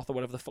cabbage broth or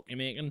whatever the fuck you're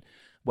making.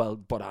 Well,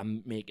 but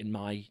I'm making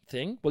my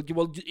thing. Well,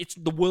 it's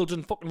the world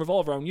doesn't fucking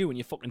revolve around you and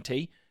your fucking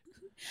tea.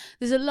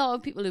 There's a lot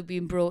of people who've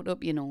been brought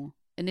up, you know,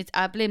 and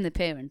I blame the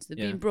parents. They've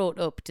Yeah. been brought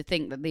up to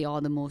think that they are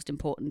the most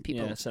important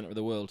people Yeah, centre of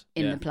the world.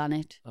 in yeah. the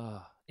planet.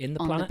 In the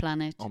On planet? the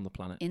planet. On the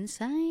planet.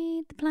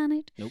 Inside the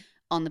planet. Nope.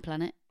 On the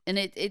planet. And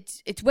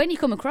it's when you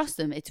come across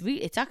them,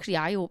 it's actually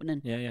eye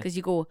opening. Yeah, yeah. Because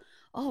you go,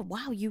 oh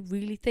wow, you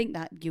really think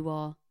that you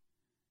are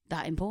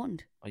that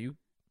important. Are you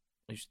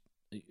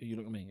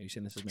looking at me? Are you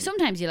saying this is me?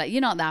 Sometimes you're like,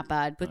 you're not that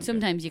bad, but Okay.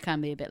 sometimes you can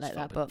be a bit like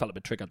that. But felt a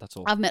bit triggered, that's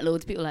all. I've met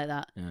loads of people like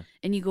that. Yeah.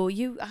 And you go,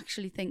 you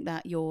actually think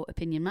that your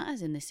opinion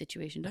matters in this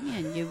situation, don't you?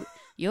 And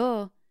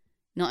you're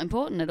not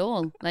important at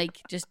all.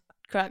 Like, just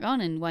crack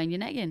on and wind your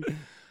neck in.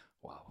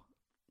 Wow.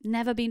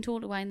 Never been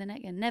told to wind the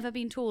neck in. Never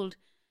been told,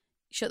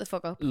 shut the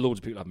fuck up. Loads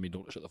of people haven't been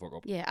told to shut the fuck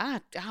up. Yeah,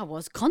 I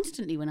was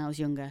constantly when I was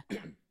younger.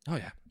 Oh,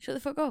 yeah. Shut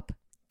the fuck up.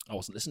 I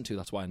wasn't listened to,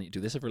 that's why I need to do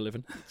this for a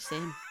living.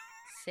 Same.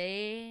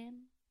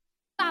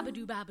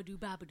 Babadoo, babadoo,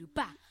 babadoo,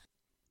 ba.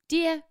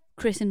 Dear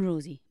Chris and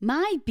Rosie,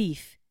 my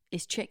beef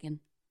is chicken.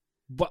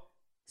 What?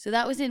 So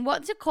that was in,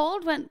 what's it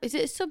called? Is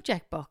it a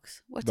subject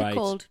box? What's Right. it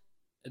called?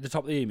 At the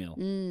top of the email?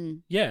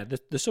 Mm. Yeah,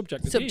 the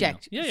subject of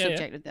Subject. the email. Yeah.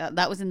 Subject.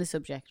 That was in the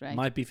subject, right?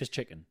 My beef is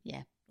chicken.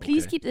 Yeah.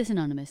 Please Okay. keep this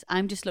anonymous.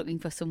 I'm just looking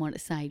for someone to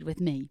side with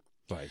me.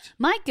 Right.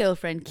 My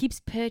girlfriend keeps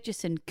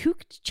purchasing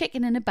cooked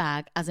chicken in a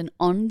bag as an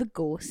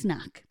on-the-go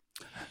snack.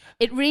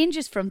 It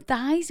ranges from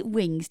thighs,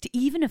 wings, to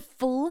even a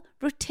full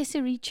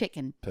rotisserie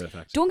chicken.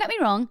 Perfect. Don't get me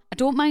wrong, I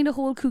don't mind a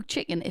whole cooked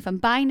chicken if I'm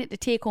buying it to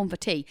take home for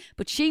tea,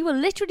 but she will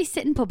literally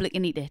sit in public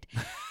and eat it.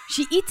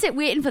 She eats it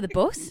waiting for the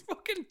bus,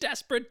 Fucking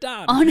desperate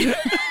Dan.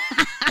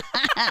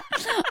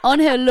 on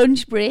her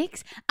lunch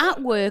breaks,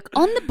 at work,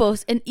 on the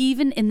bus, and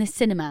even in the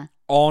cinema.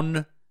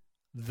 On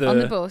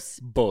the bus.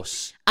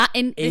 Bus.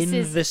 In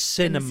the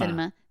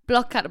cinema.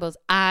 Block catables.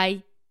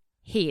 I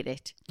hate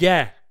it.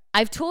 Yeah.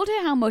 I've told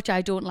her how much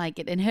I don't like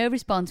it, and her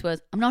response was,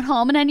 I'm not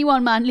harming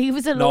anyone, man. Leave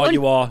us alone. No,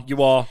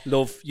 you are.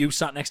 Love, you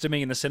sat next to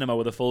me in the cinema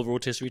with a full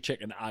rotisserie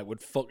chicken. I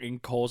would fucking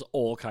cause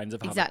all kinds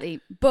of havoc. Exactly.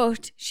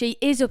 But she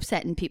is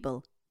upsetting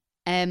people.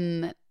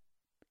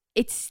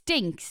 It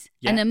stinks.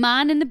 Yeah. And a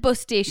man in the bus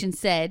station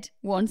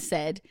once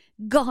said,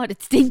 God,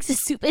 it stinks of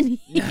soup in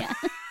here.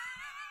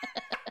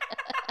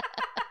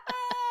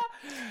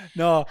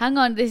 No. Hang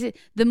on,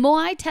 the more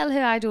I tell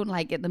her I don't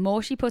like it, the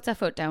more she puts her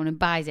foot down and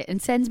buys it and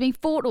sends me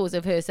photos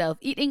of herself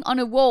eating on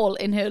a wall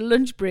in her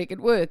lunch break at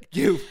work.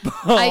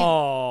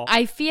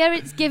 I fear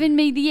it's giving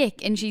me the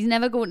ick and she's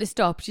never going to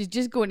stop. She's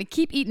just going to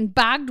keep eating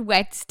bagged,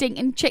 wet,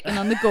 stinking chicken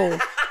on the go.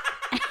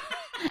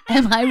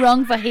 Am I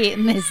wrong for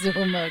hating this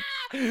so much?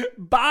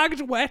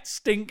 Bagged, wet,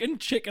 stinking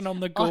chicken on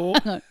the go.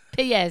 Hang on.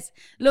 P.S.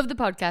 Love the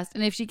podcast,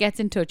 and if she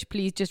gets in touch,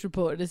 please just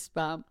report it as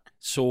spam.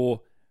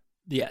 So,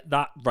 yeah,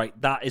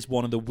 that is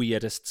one of the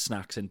weirdest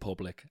snacks in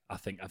public I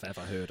think I've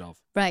ever heard of.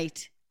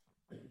 Right.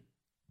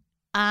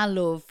 I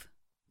love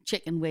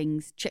chicken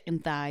wings, chicken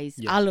thighs.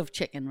 Yeah. I love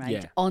chicken, right?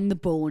 Yeah. On the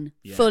bone,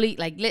 Yeah. fully,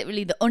 like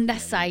literally the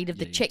underside of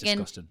the yeah, chicken,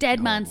 disgusting. dead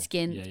No. man's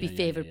skin, Yeah, to be yeah,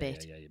 favourite yeah,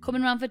 bit. yeah.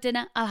 Coming around for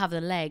dinner, I'll have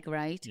the leg,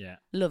 right? Yeah.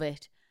 Love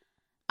it.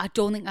 I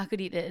don't think I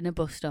could eat it in a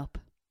bus stop.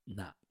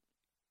 Nah.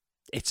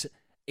 It's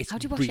How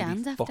do you wash really your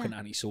hands after? fucking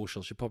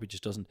antisocial. She probably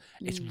just doesn't.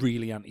 It's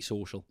really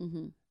antisocial.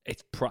 Mm-hmm.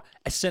 It's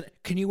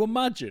can you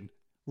imagine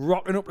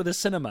rocking up to the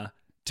cinema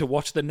to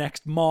watch the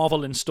next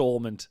Marvel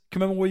installment?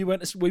 Can you remember where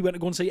we went to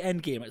go and see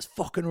Endgame? It's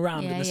fucking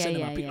rammed in the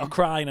cinema. People are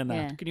crying and that.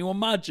 Yeah. Can you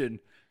imagine?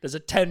 There's a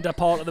tender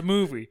part of the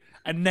movie,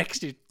 and next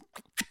to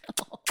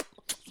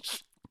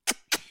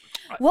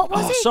What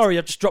was it? Sorry,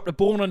 I've just dropped a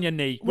bone on your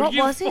knee. Will What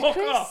you was it, fuck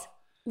Chris? off?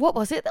 What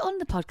was it on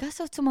the podcast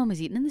that someone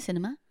was eating in the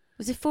cinema?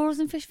 Was it Fours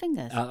and Fish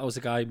Fingers? That was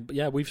a guy.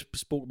 Yeah, we've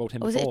spoke about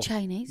him or was before. it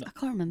Chinese? I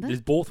can't remember. There's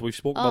both. We've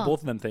spoken about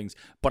both of them things.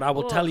 But I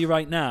will tell you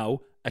right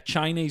now, a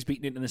Chinese being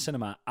eaten in the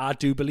cinema, I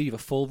do believe a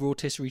full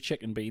rotisserie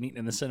chicken being eaten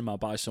in the cinema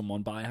by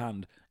someone by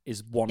hand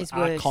is one. Is I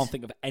worse. can't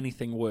think of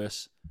anything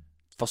worse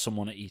for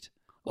someone to eat.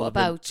 What other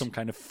than about some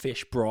kind of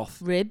fish broth?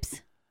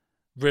 ribs?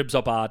 Ribs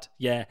are bad.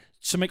 Yeah,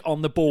 something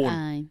on the bone.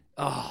 Aye.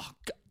 Oh,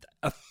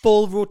 a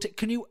full rotisserie.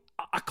 Can you?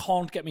 I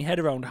can't get my head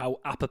around how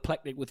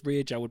apoplectic with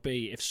rage I would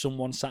be if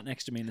someone sat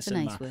next to me in the That's a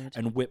cinema nice word.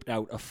 and whipped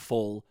out a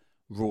full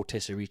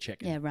rotisserie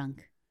chicken. Yeah,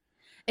 rank.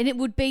 And it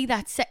would be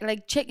that,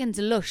 like, chicken's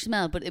a lush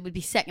smell, but it would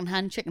be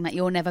second-hand chicken that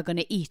you're never going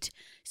to eat.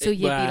 So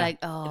you'd be like,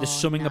 oh, there's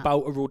something nah.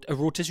 about a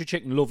rotisserie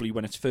chicken lovely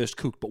when it's first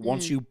cooked, but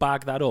once you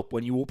bag that up,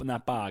 when you open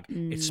that bag,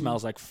 it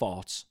smells like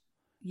farts.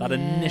 That Yeah.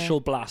 initial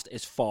blast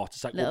is farts.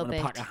 It's like Little opening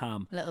a bit. pack of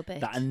ham. Little bit.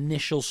 That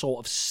initial sort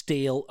of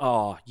stale.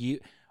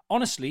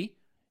 Honestly,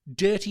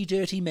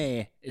 dirty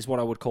May is what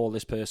I would call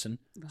this person.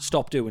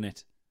 Stop doing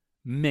it.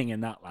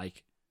 Minging that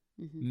like.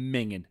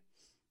 Minging.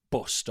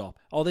 Bus stop.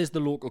 Oh, there's the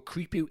local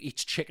creep who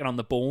eats chicken on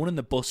the bone in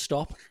the bus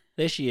stop.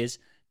 There she is.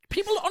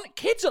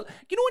 Kids, when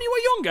you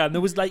were younger and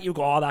there was like, you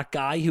go, oh, that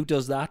guy who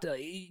does that,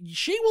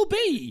 she will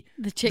be.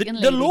 The chicken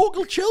The lady.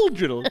 local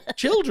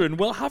children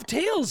will have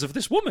tales of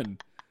this woman.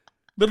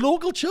 The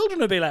local children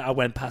will be like, I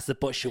went past the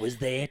bus, she was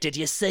there. Did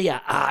you see her?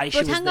 Aye, she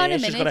But was hang there. on a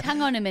She's minute, got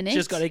hang on a minute.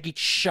 She's got a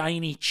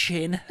shiny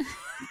chin.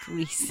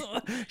 Grease.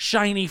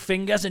 Shiny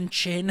fingers and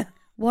chin.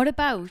 What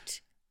about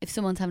if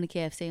someone's having a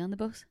KFC on the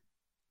bus?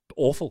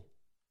 Awful.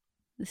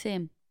 The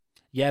same.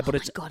 Yeah, but Oh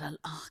it's my God,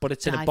 but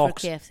it's in a die for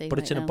box. KFC But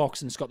it's right in a now.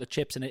 box and it's got the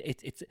chips in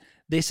it.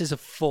 This is a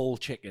full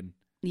chicken.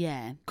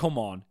 Yeah. Come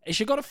on. Has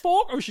she got a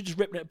fork or is she just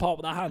ripping it apart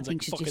with her hands? I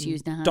think like she's fucking just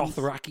using her hands.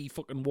 Dothraki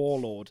fucking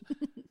warlord.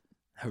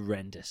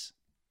 Horrendous.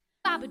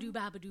 Babadoo,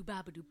 babadoo,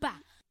 babadoo, ba.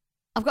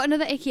 I've got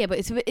another ick here, but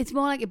it's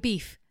more like a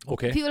beef.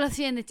 Okay. People are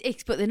saying it's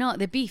icks, but they're not.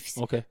 They're beefs.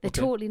 Okay. They're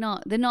totally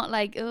not. They're not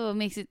like, oh, it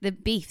makes it the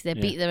beef. They're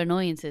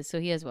annoyances. So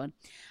here's one.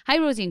 Hi,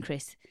 Rosie and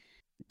Chris.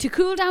 To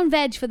cool down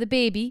veg for the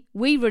baby,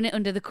 we run it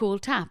under the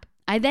cold tap.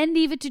 I then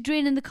leave it to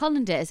drain in the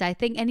colander as I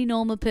think any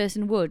normal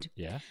person would.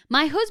 Yeah.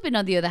 My husband,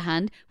 on the other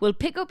hand, will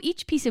pick up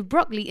each piece of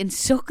broccoli and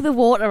suck the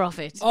water off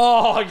it.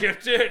 Oh, you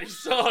dirty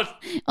son.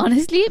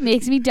 Honestly, it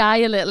makes me die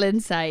a little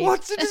inside.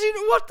 What the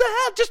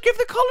hell? Just give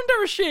the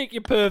colander a shake, you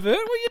pervert.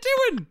 What are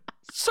you doing?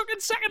 Sucking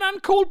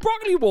second-hand cold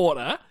broccoli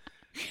water?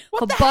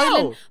 What the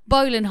hell?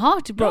 Boiling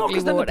hot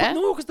broccoli water.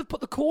 Because they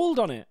put the cold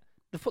on it.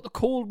 They put the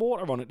cold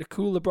water on it to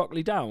cool the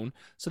broccoli down.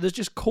 So there's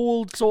just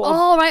cold sort of.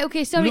 Oh right,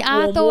 okay. Sorry,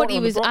 I lukewarm thought water he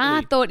on the was. I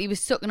broccoli. thought he was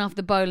sucking off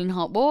the boiling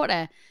hot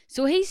water.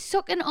 So he's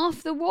sucking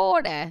off the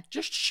water.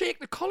 Just shake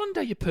the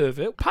colander, you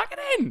pervert. Pack it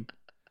in.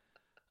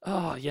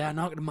 Oh yeah,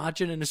 now I can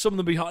imagine. And some of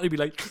them be hot, they'd be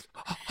like,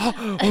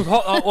 "Oh,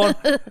 hot that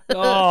one."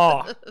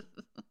 Oh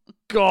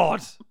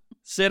God.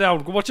 Sit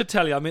down. Go watch a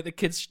telly. I'll make the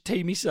kids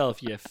tea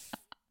myself. You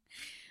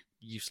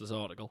useless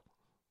article.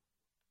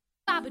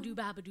 Babadoo,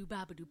 babadoo,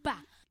 babadoo, ba.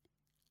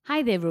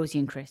 Hi there, Rosie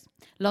and Chris.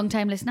 Long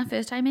time listener,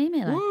 first time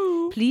emailer.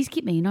 Woo. Please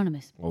keep me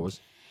anonymous. What was?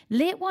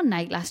 Late one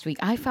night last week,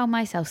 I found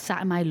myself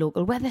sat in my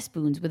local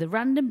Wetherspoons with a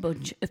random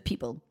bunch of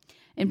people.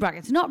 In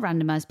brackets, not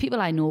random as people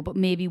I know, but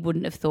maybe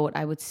wouldn't have thought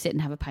I would sit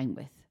and have a pint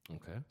with.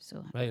 Okay.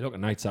 So, Hey, look, a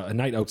night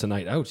out's a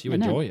night out. You I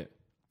know. enjoy it.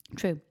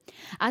 True.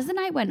 As the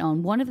night went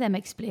on, one of them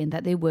explained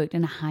that they worked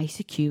in a high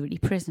security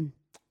prison.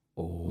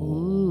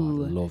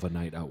 Oh, I'd love a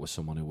night out with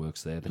someone who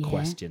works there. The Yeah.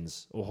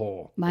 questions.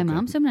 Oh, My okay.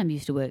 mum sometimes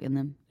used to work in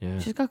them. Yeah.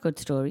 She's got good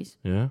stories.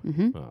 Yeah?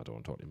 Mhm. Oh, I don't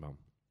want to talk to your mum.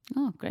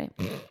 Oh, great.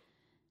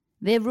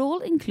 Their role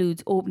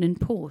includes opening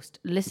post,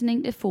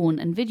 listening to phone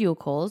and video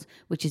calls,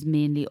 which is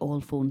mainly all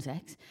phone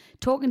sex,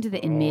 talking to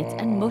the inmates,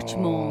 and much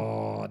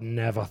more. Oh,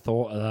 never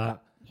thought of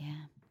that.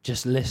 Yeah.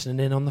 Just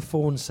listening in on the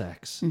phone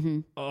sex.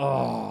 Mm-hmm.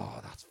 Oh,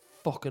 that's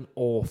fucking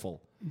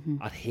awful.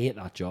 I'd hate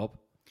that job.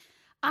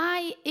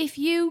 If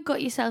you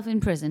got yourself in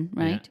prison,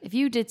 right? Yeah. If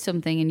you did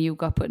something and you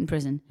got put in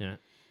prison Yeah.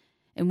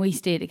 and we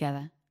stayed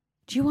together,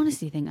 do you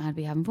honestly think I'd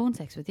be having phone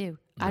sex with you?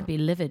 No. I'd be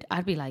livid.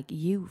 I'd be like,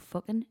 you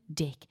fucking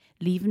dick,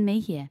 leaving me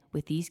here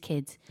with these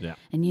kids. Yeah.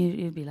 And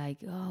you'd be like,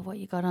 oh, what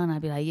you got on?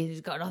 I'd be like,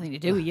 it's got nothing to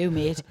do with you,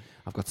 mate.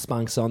 I've got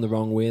Spanx on the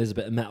wrong way. There's a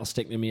bit of metal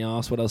sticking in my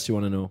arse. What else do you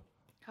want to know?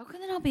 How can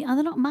they not be? Are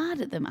they not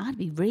mad at them? I'd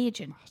be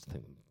raging. I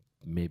think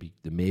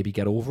they maybe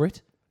get over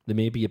it. They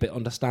may be a bit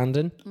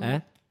understanding.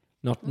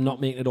 Not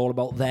making it all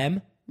about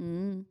them.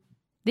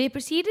 They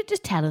proceeded to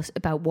tell us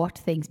about what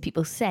things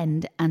people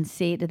send and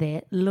say to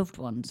their loved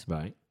ones.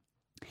 Right.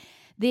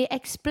 They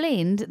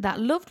explained that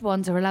loved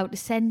ones are allowed to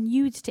send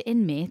nudes to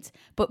inmates,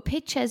 but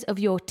pictures of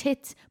your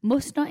tits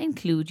must not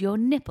include your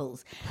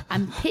nipples,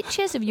 and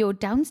pictures of your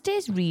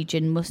downstairs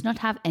region must not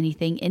have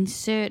anything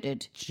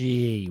inserted.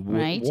 Gee,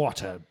 Right.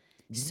 what a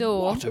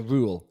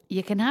rule.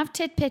 You can have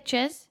tit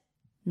pictures,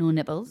 no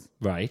nipples,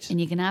 Right.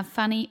 and you can have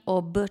fanny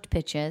or butt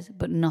pictures,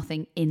 but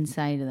nothing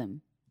inside of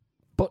them.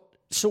 But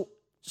so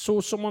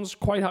someone's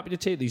quite happy to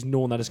take these,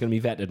 knowing that it's going to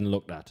be vetted and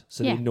looked at.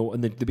 So Yeah. they know,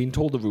 and they've been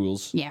told the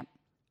rules. Yeah,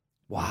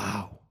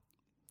 Wow.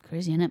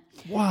 crazy, innit?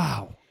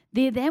 Wow.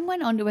 They then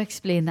went on to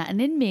explain that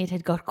an inmate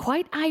had got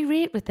quite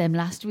irate with them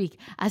last week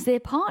as their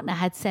partner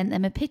had sent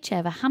them a picture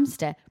of a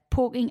hamster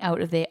poking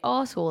out of their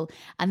arsehole,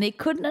 and they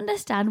couldn't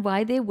understand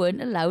why they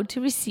weren't allowed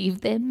to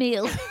receive their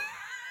mail.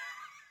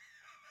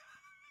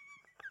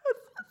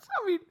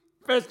 I mean,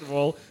 first of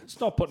all,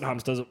 stop putting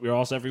hamsters up your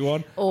arse,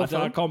 everyone. Awful.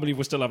 I can't believe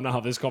we're still having to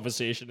have this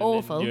conversation in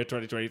Awful. year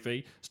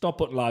 2023. Stop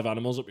putting live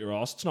animals up your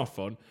arse. It's not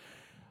fun.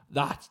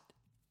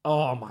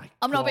 Oh my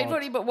I'm not being God.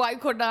 funny, but why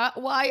couldn't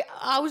I?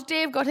 How's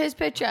Dave got his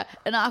picture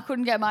and I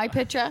couldn't get my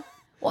picture?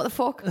 What the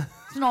fuck?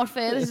 It's not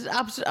fair. This is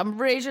absolute. I'm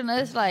raging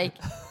this. Like,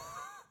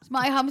 it's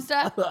my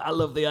hamster. I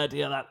love the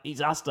idea that he's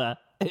asked her.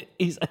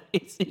 He's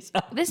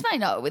This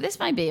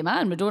might be a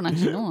man. We don't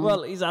actually know.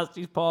 well, he's asked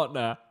his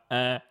partner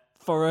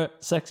for a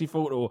sexy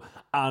photo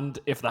and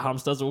if the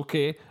hamster's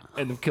okay,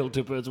 and they've killed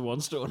two birds with one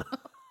stone.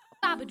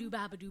 Babadoo,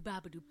 babadoo,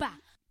 babadoo, ba.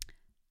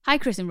 Hi,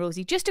 Chris and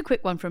Rosie. Just a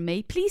quick one from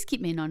me. Please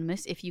keep me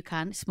anonymous if you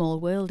can. Small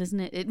world, isn't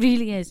it? It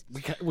really is.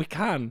 We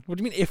can. What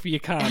do you mean if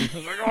you can?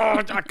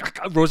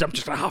 Rosie, I'm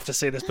just going to have to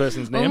say this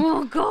person's name.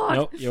 Oh, God.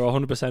 No, you're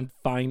 100%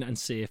 fine and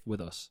safe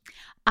with us.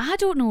 I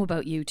don't know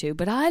about you two,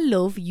 but I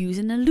love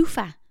using a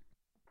loofah.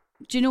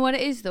 Do you know what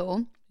it is,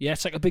 though? Yeah,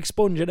 it's like a big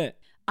sponge, isn't it?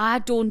 I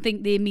don't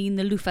think they mean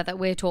the loofah that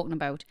we're talking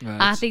about.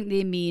 Right. I think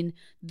they mean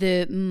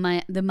the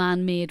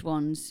man-made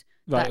ones.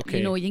 Right, that, okay.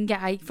 You know, you can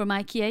get from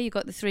IKEA. You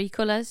got the 3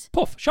 colours.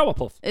 Puff, shower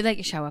puff. Like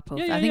a shower puff.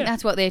 Yeah, I think yeah.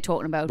 that's what they're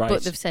talking about, Right.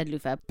 but they've said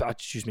loofah. But I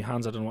just use my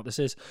hands, I don't know what this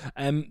is.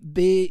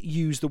 They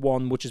use the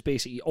one which is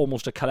basically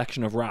almost a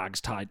collection of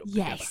rags tied up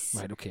Yes.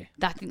 together. Right, okay.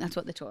 I think that's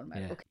what they're talking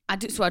about. Yeah. Okay.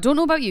 I don't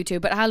know about you two,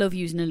 but I love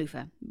using a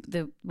loofah.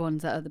 the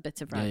ones that are the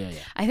bits of rag. Yeah.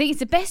 I think it's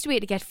the best way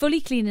to get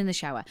fully clean in the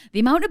shower. The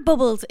amount of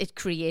bubbles it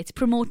creates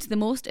promotes the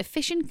most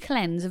efficient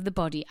cleanse of the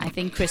body. I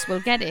think Chris will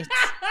get it.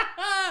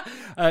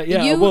 Yeah,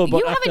 you, I will, but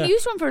you after- haven't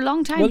used one for a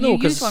long time. Well, no, you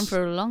used 'cause one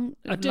for a long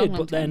I did, long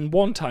but time. then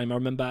one time I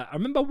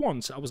remember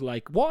once I was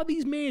like, "What are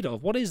these made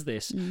of? What is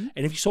this?" Mm-hmm.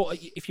 And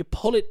if you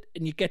pull it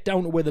and you get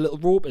down to where the little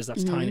rope is,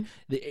 that's tiny.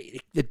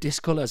 The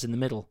discolours in the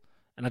middle.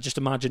 And I just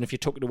imagine if you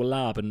took it to a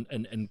lab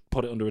and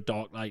put it under a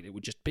dark light, it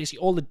would just basically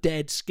all the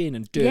dead skin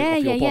and dirt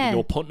off your body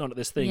you're putting onto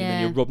this thing, and then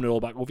Yeah. you're rubbing it all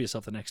back over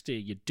yourself the next day.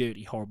 You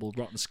dirty, horrible,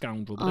 rotten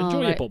scoundrel. But Oh, enjoy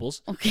your right.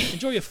 bubbles. Okay.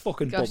 Enjoy your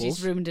fucking Gosh, bubbles.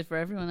 he's ruined it for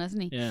everyone,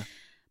 hasn't he? Yeah.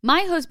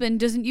 My husband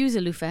doesn't use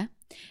a loofah.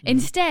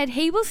 Instead,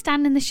 he will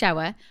stand in the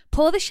shower,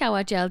 pour the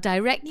shower gel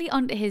directly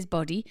onto his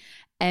body,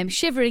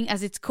 shivering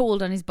as it's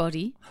cold on his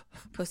body.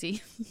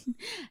 Pussy.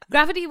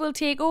 Gravity will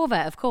take over,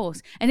 of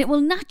course, and it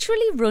will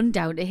naturally run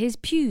down to his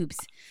pubes.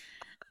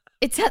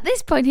 It's at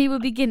this point he will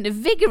begin to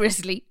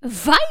vigorously,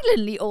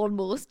 violently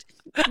almost,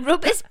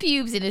 rub his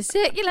pubes in a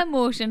circular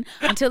motion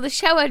until the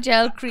shower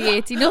gel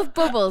creates enough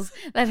bubbles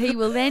that he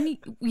will then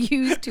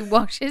use to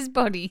wash his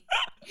body.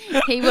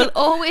 He will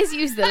always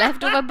use the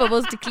leftover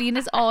bubbles to clean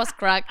his arse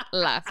crack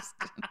last.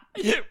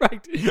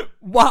 Right.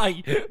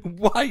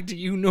 Why do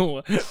you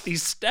know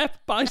these step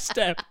by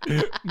step,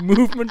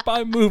 movement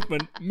by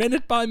movement,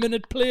 minute by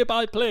minute, play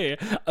by play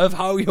of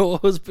how your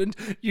husband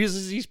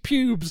uses his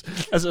pubes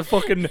as a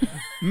fucking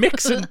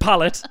mixing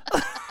palette?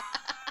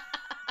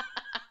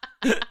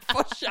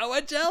 For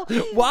shower gel?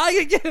 Why are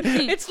you?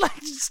 It's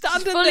like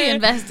standing fully there,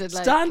 invested,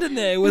 like. standing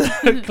there with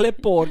a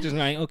clipboard, just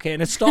like, okay,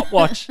 and a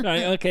stopwatch.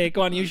 Right, okay,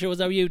 go on, you show us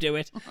how you do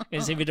it.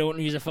 And see if you don't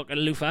use a fucking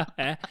loofah.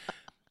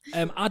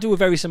 I do a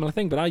very similar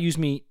thing, but I use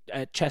me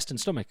chest and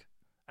stomach,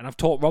 and I've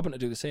taught Robin to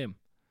do the same.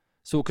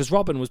 So, because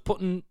Robin was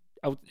putting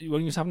out when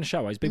he was having a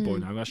shower, he's a big boy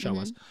now, he has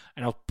showers,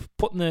 and I was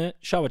putting the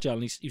shower gel,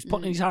 and he was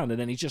putting it in his hand, and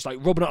then he's just like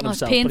rubbing it on Oh, it's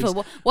himself.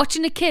 but painful.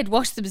 Watching a kid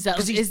wash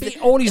themselves because is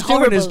all he's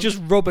doing is horrible. just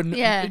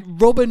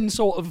rubbing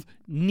sort of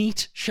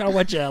neat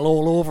shower gel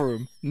all over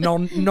him,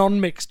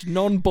 non-mixed,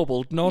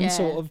 non-bubbled,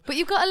 sort of. But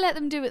you've got to let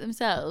them do it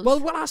themselves. Well,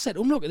 when I said,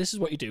 look, this is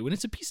what you do, and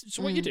it's a piece. It's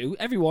what you do.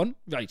 Everyone,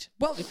 right?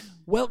 Well,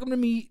 welcome to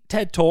me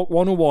TED Talk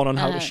 101 on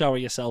how to shower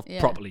yourself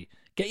properly.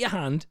 Get your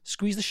hand,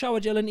 squeeze the shower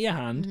gel into your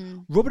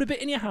hand, rub it a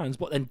bit in your hands,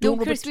 but then don't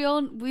rub Chris, it.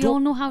 we all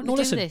know how to do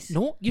listen, this.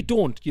 No, you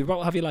don't. You're about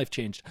to have your life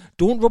changed.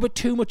 Don't rub it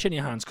too much in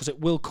your hands because it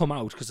will come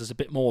out because there's a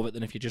bit more of it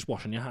than if you're just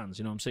washing your hands.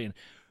 You know what I'm saying?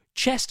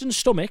 Chest and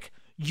stomach,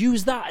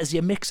 use that as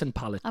your mixing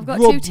palette. I've got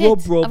rub, two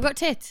tits. Rub. I've got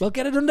tits. Well,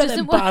 get it under them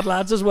Doesn't work. bad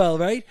lads as well,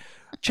 right?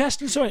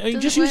 Chest and stomach. You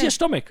can just Doesn't use your work.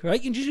 stomach, right?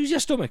 You can just use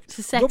your stomach.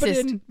 It's Rub it sexist.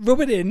 in. Rub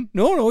it in.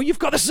 No, you've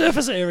got the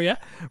surface area,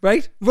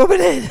 right? Rub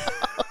it in.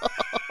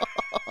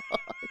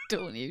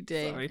 Don't you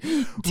dare. Sorry.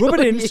 Rub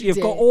it in so you've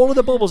got all of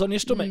the bubbles on your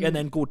stomach, Mm. and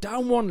then go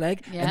down one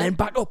leg, Yeah. and then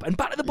back up, and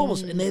back to the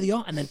bubbles, and there they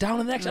are, and then down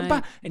the next, and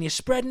Right. back, and you're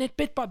spreading it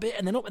bit by bit,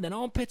 and then up, and then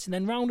armpits, and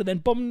then round, and then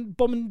bum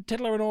and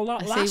tiddler and all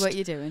that. I last. see what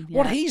you're doing.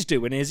 What yeah. he's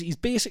doing is he's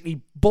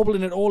basically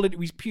bubbling it all into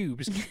his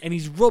pubes, and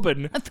he's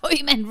rubbing. I thought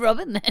you meant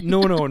rubbing then.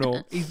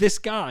 No. This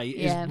guy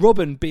Yeah. is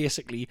rubbing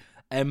basically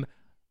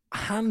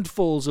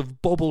handfuls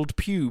of bubbled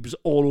pubes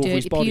all over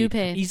his Dirty body. pube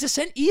hair.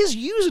 He is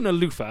using a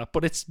loofah,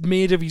 but it's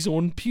made of his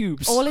own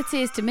pubes. All it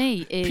says to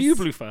me is Pube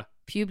loofah.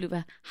 Pube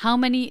loofah. How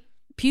many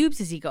pubes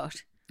has he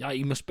got? Yeah,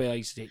 he must be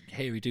a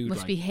hairy dude.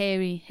 Must like. be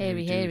hairy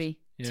dude.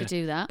 to Yeah.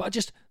 do that. But I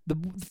just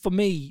for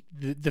me,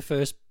 the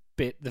first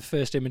bit, the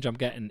first image I'm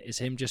getting is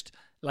him just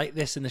like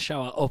this in the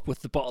shower, up with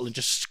the bottle and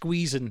just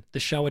squeezing the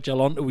shower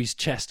gel onto his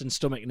chest and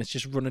stomach, and it's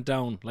just running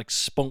down like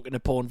spunk in a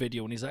porn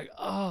video, and he's like,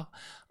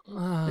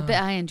 The bit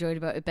I enjoyed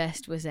about it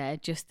best was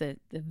just the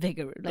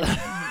vigor, like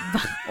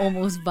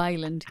almost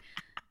violent.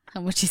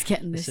 How much he's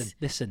getting this?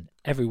 Listen,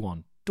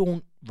 everyone,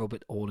 don't rub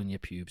it all in your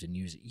pubes and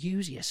use it.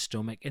 Use your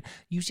stomach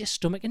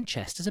and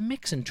chest as a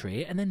mixing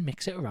tray, and then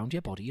mix it around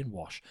your body and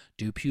wash.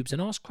 Do pubes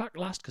and arse crack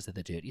last because they're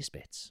the dirtiest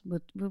bits. We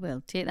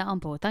will take that on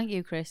board. Thank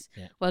you, Chris.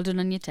 Yeah. Well done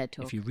on your TED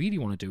Talk. If you really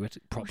want to do it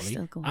properly,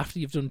 still going. after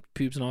you've done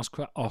pubes and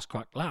arse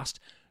crack last,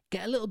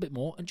 get a little bit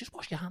more and just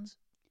wash your hands.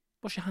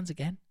 Wash your hands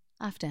again.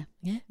 After.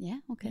 Yeah. Yeah.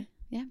 Okay.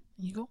 Yeah.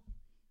 There you go.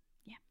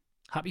 Yeah.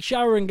 Happy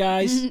showering,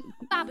 guys.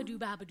 Babadoo,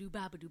 babadoo,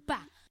 babadoo,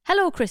 ba.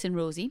 Hello, Chris and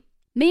Rosie.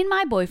 Me and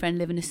my boyfriend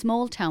live in a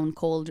small town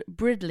called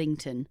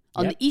Bridlington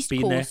on Yep, the east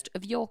been there. coast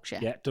of Yorkshire.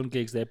 Yeah, done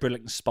gigs there.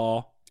 Bridlington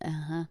Spa.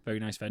 Uh-huh. Very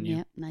nice venue.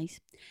 Yeah, nice.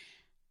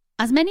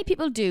 As many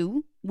people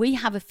do, we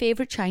have a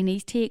favourite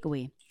Chinese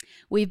takeaway.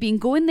 We've been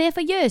going there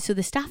for years, so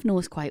the staff know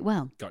us quite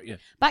well. Got you.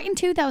 Back in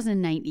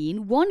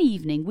 2019, one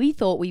evening, we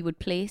thought we would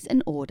place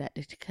an order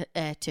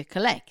to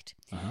collect.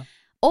 Uh-huh.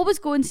 All was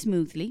going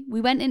smoothly.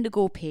 We went in to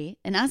go pay,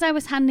 and as I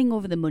was handing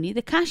over the money,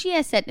 the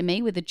cashier said to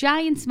me with a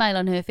giant smile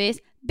on her face,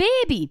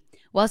 "Baby,"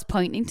 whilst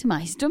pointing to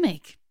my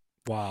stomach.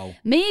 Wow.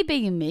 Me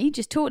being me,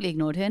 just totally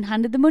ignored her and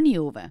handed the money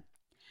over.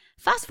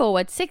 Fast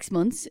forward 6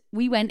 months,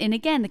 we went in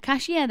again. The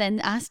cashier then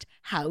asked,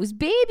 "How's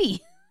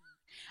baby?"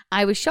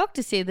 I was shocked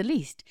to say the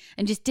least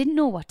and just didn't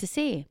know what to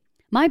say.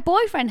 My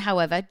boyfriend,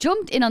 however,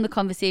 jumped in on the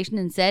conversation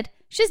and said,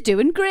 "She's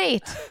doing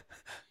great."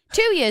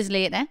 2 years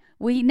later,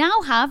 We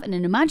now have an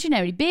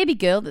imaginary baby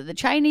girl that the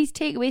Chinese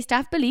takeaway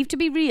staff believe to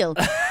be real.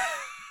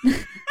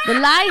 The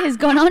lie has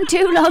gone on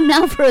too long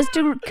now for us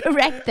to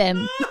correct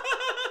them.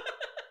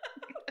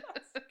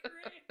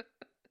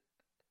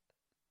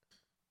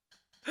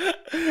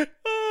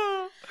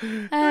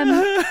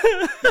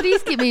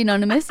 Please keep me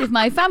anonymous. If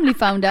my family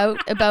found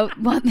out about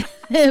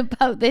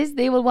this,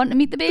 they will want to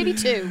meet the baby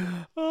too.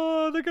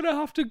 Oh, they're gonna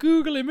have to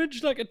Google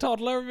image like a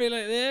toddler and be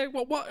like, "There,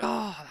 what?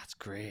 Oh, that's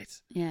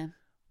great." Yeah.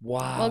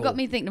 Wow. Well, it got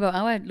me thinking about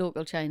our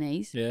local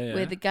Chinese, Yeah.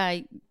 where the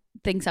guy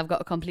thinks I've got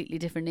a completely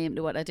different name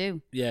to what I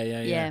do.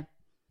 Yeah.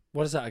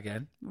 What is that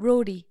again?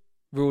 Roadie.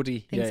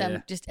 Roadie. Thinks Yeah.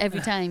 I'm just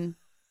every time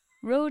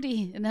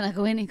Roadie, and then I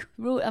go in and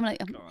go, I'm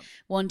like,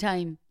 one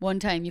time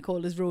you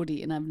called us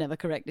Roadie, and I've never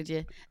corrected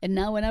you. And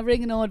now when I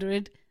ring and order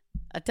it,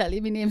 I tell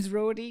you my name's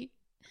Roadie,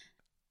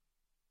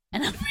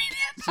 and I'm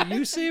really So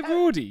you say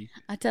Roadie?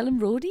 I tell him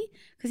Roadie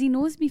because he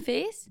knows me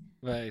face.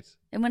 Right.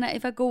 And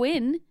if I go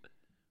in,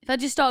 if I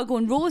just start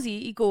going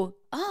Rosie, he'd go,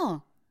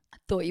 "Oh, I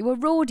thought you were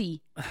Roadie."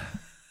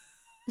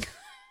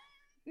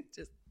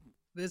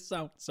 This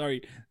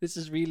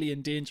is really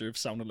in danger of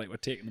sounding like we're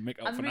taking the mick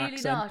out I'm for an really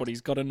accent, not. but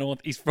he's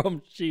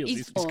from Shields.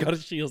 He's got a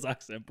Shields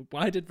accent, but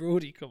why did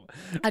Roadie come?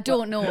 I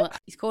don't know.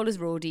 He's called us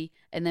Roadie,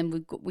 and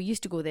then we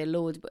used to go there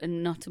loads, but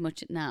not so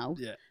much now.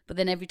 Yeah. But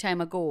then every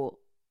time I go,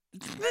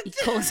 he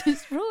calls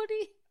us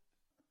Roadie,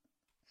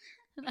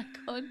 and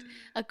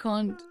I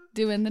can't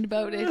do anything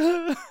about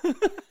it.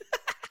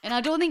 And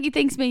I don't think he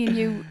thinks me and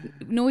you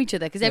know each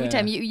other, because every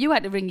time you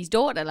had to ring his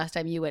daughter last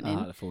time you went in. I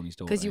had to phone his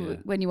daughter, because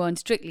when you were on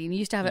Strictly, and you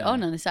used to have it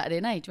on a Saturday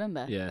night. Do you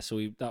remember? Yeah.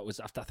 So that was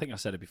after. I think I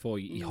said it before.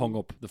 He hung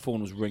up. The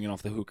phone was ringing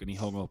off the hook, and he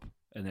hung up.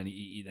 And then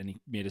he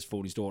made us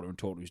phone his daughter and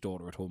talk to his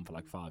daughter at home for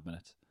like 5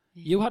 minutes.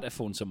 Yeah. You had to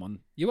phone someone.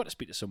 You had to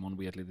speak to someone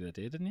weirdly the other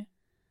day, didn't you?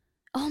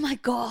 Oh my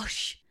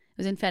gosh! It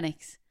was in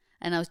Phoenix,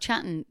 and I was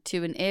chatting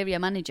to an area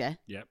manager.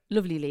 Yep.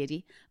 Lovely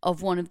lady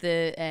of one of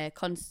the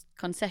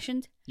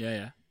concessions.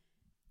 Yeah.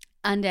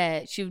 And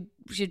she'd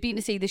been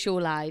to see the show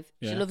live.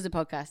 Yeah. She loves the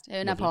podcast. Her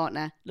and her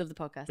partner love the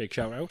podcast. Big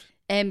shout out.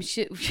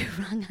 She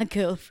rang her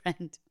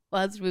girlfriend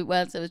whilst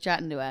I was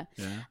chatting to her.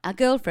 Yeah. Our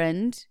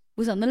girlfriend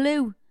was on the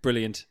loo.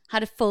 Brilliant.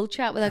 Had a full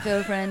chat with her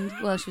girlfriend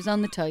while she was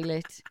on the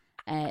toilet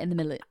in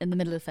the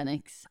middle of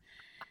Phoenix.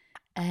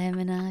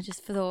 And I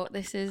just thought,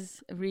 this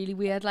is a really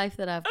weird life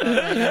that I've got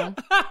right now.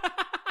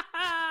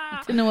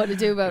 I don't know what to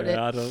do about it.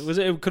 I don't.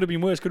 It could have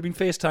been worse. Could have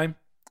been FaceTime.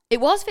 It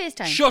was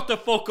FaceTime. Shut the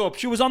fuck up.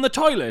 She was on the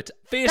toilet.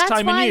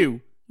 FaceTiming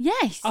you.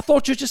 Yes. I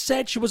thought you just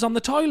said she was on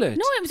the toilet.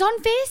 No, it was on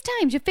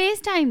FaceTime. She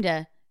FaceTimed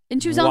her.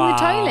 And she was on the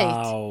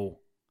toilet.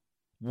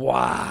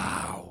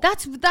 Wow.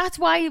 That's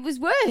why it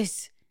was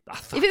worse.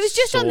 If it was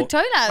just on the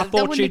toilet, I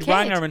thought she'd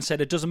rang her and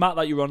said, "It doesn't matter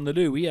that you're on the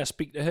loo. Yeah,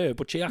 speak to her."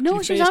 But she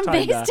actually she was on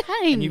FaceTimed her,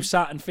 FaceTime. and you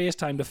sat and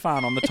FaceTimed the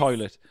fan on the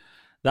toilet.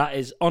 That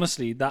is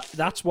honestly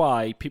that's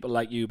why people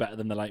like you better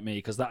than they like me,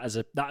 because that is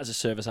a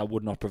service I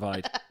would not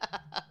provide.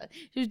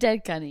 She was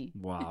dead canny.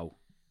 Wow.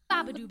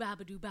 Babadoo,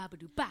 babadoo,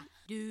 babadoo, ba.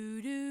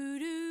 Do, do,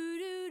 do,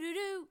 do, do,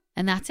 do.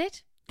 And that's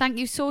it. Thank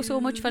you so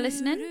much for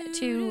listening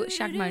to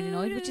Shag Married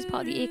Annoyed, which is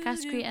part of the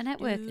Acast Creator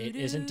Network. It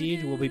is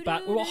indeed. We'll be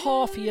back. We're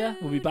half here.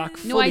 We'll be back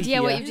fully No idea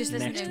here what you've just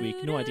listened next to.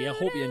 week. No idea.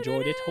 Hope you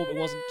enjoyed it. Hope it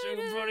wasn't too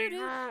funny.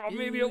 Or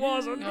maybe it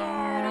wasn't.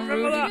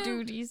 Remember that.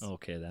 Duties.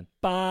 Okay then.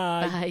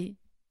 Bye. Bye.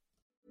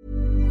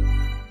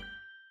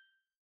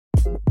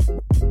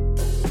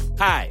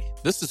 Hi,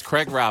 this is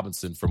Craig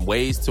Robinson from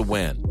Ways to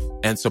Win,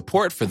 and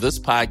support for this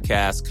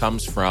podcast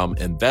comes from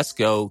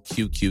Invesco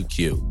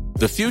QQQ.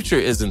 The future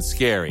isn't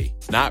scary.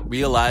 Not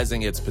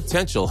realizing its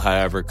potential,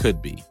 however,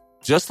 could be.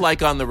 Just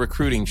like on the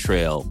recruiting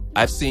trail,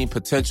 I've seen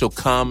potential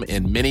come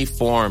in many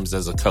forms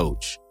as a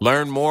coach.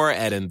 Learn more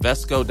at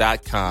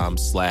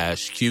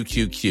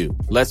Invesco.com/QQQ.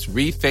 Let's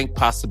rethink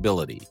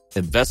possibility.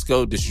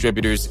 Invesco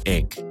Distributors,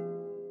 Inc.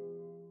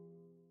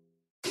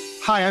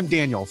 Hi, I'm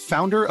Daniel,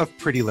 founder of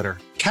Pretty Litter.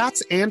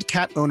 Cats and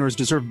cat owners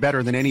deserve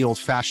better than any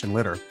old-fashioned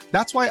litter.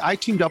 That's why I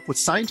teamed up with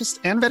scientists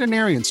and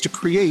veterinarians to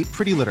create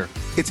Pretty Litter.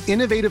 Its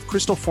innovative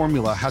crystal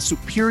formula has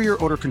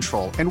superior odor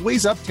control and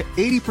weighs up to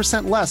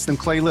 80% less than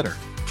clay litter.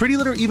 Pretty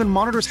Litter even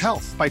monitors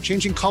health by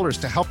changing colors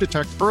to help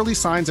detect early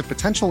signs of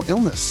potential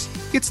illness.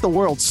 It's the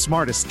world's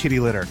smartest kitty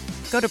litter.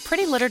 Go to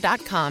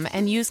prettylitter.com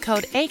and use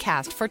code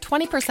ACAST for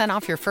 20%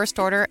 off your first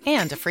order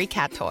and a free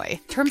cat toy.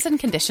 Terms and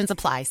conditions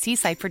apply. See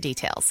site for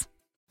details.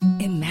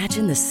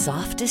 Imagine the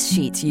softest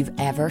sheets you've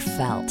ever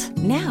felt.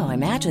 Now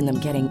imagine them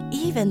getting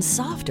even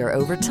softer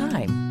over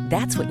time.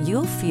 That's what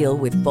you'll feel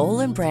with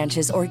Boll &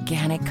 Branch's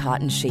organic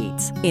cotton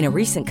sheets. In a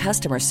recent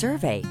customer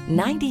survey,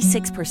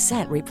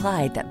 96%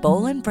 replied that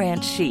Boll &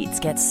 Branch sheets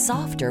get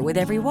softer with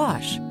every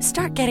wash.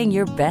 Start getting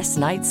your best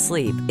night's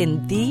sleep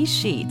in these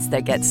sheets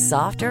that get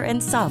softer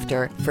and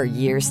softer for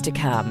years to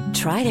come.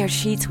 Try their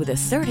sheets with a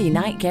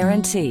 30-night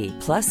guarantee.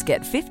 Plus,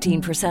 get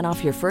 15%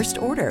 off your first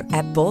order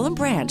at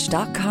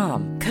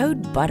bollandbranch.com.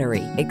 Code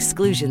BUTTERY.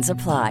 Exclusions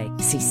apply.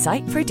 See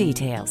site for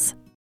details.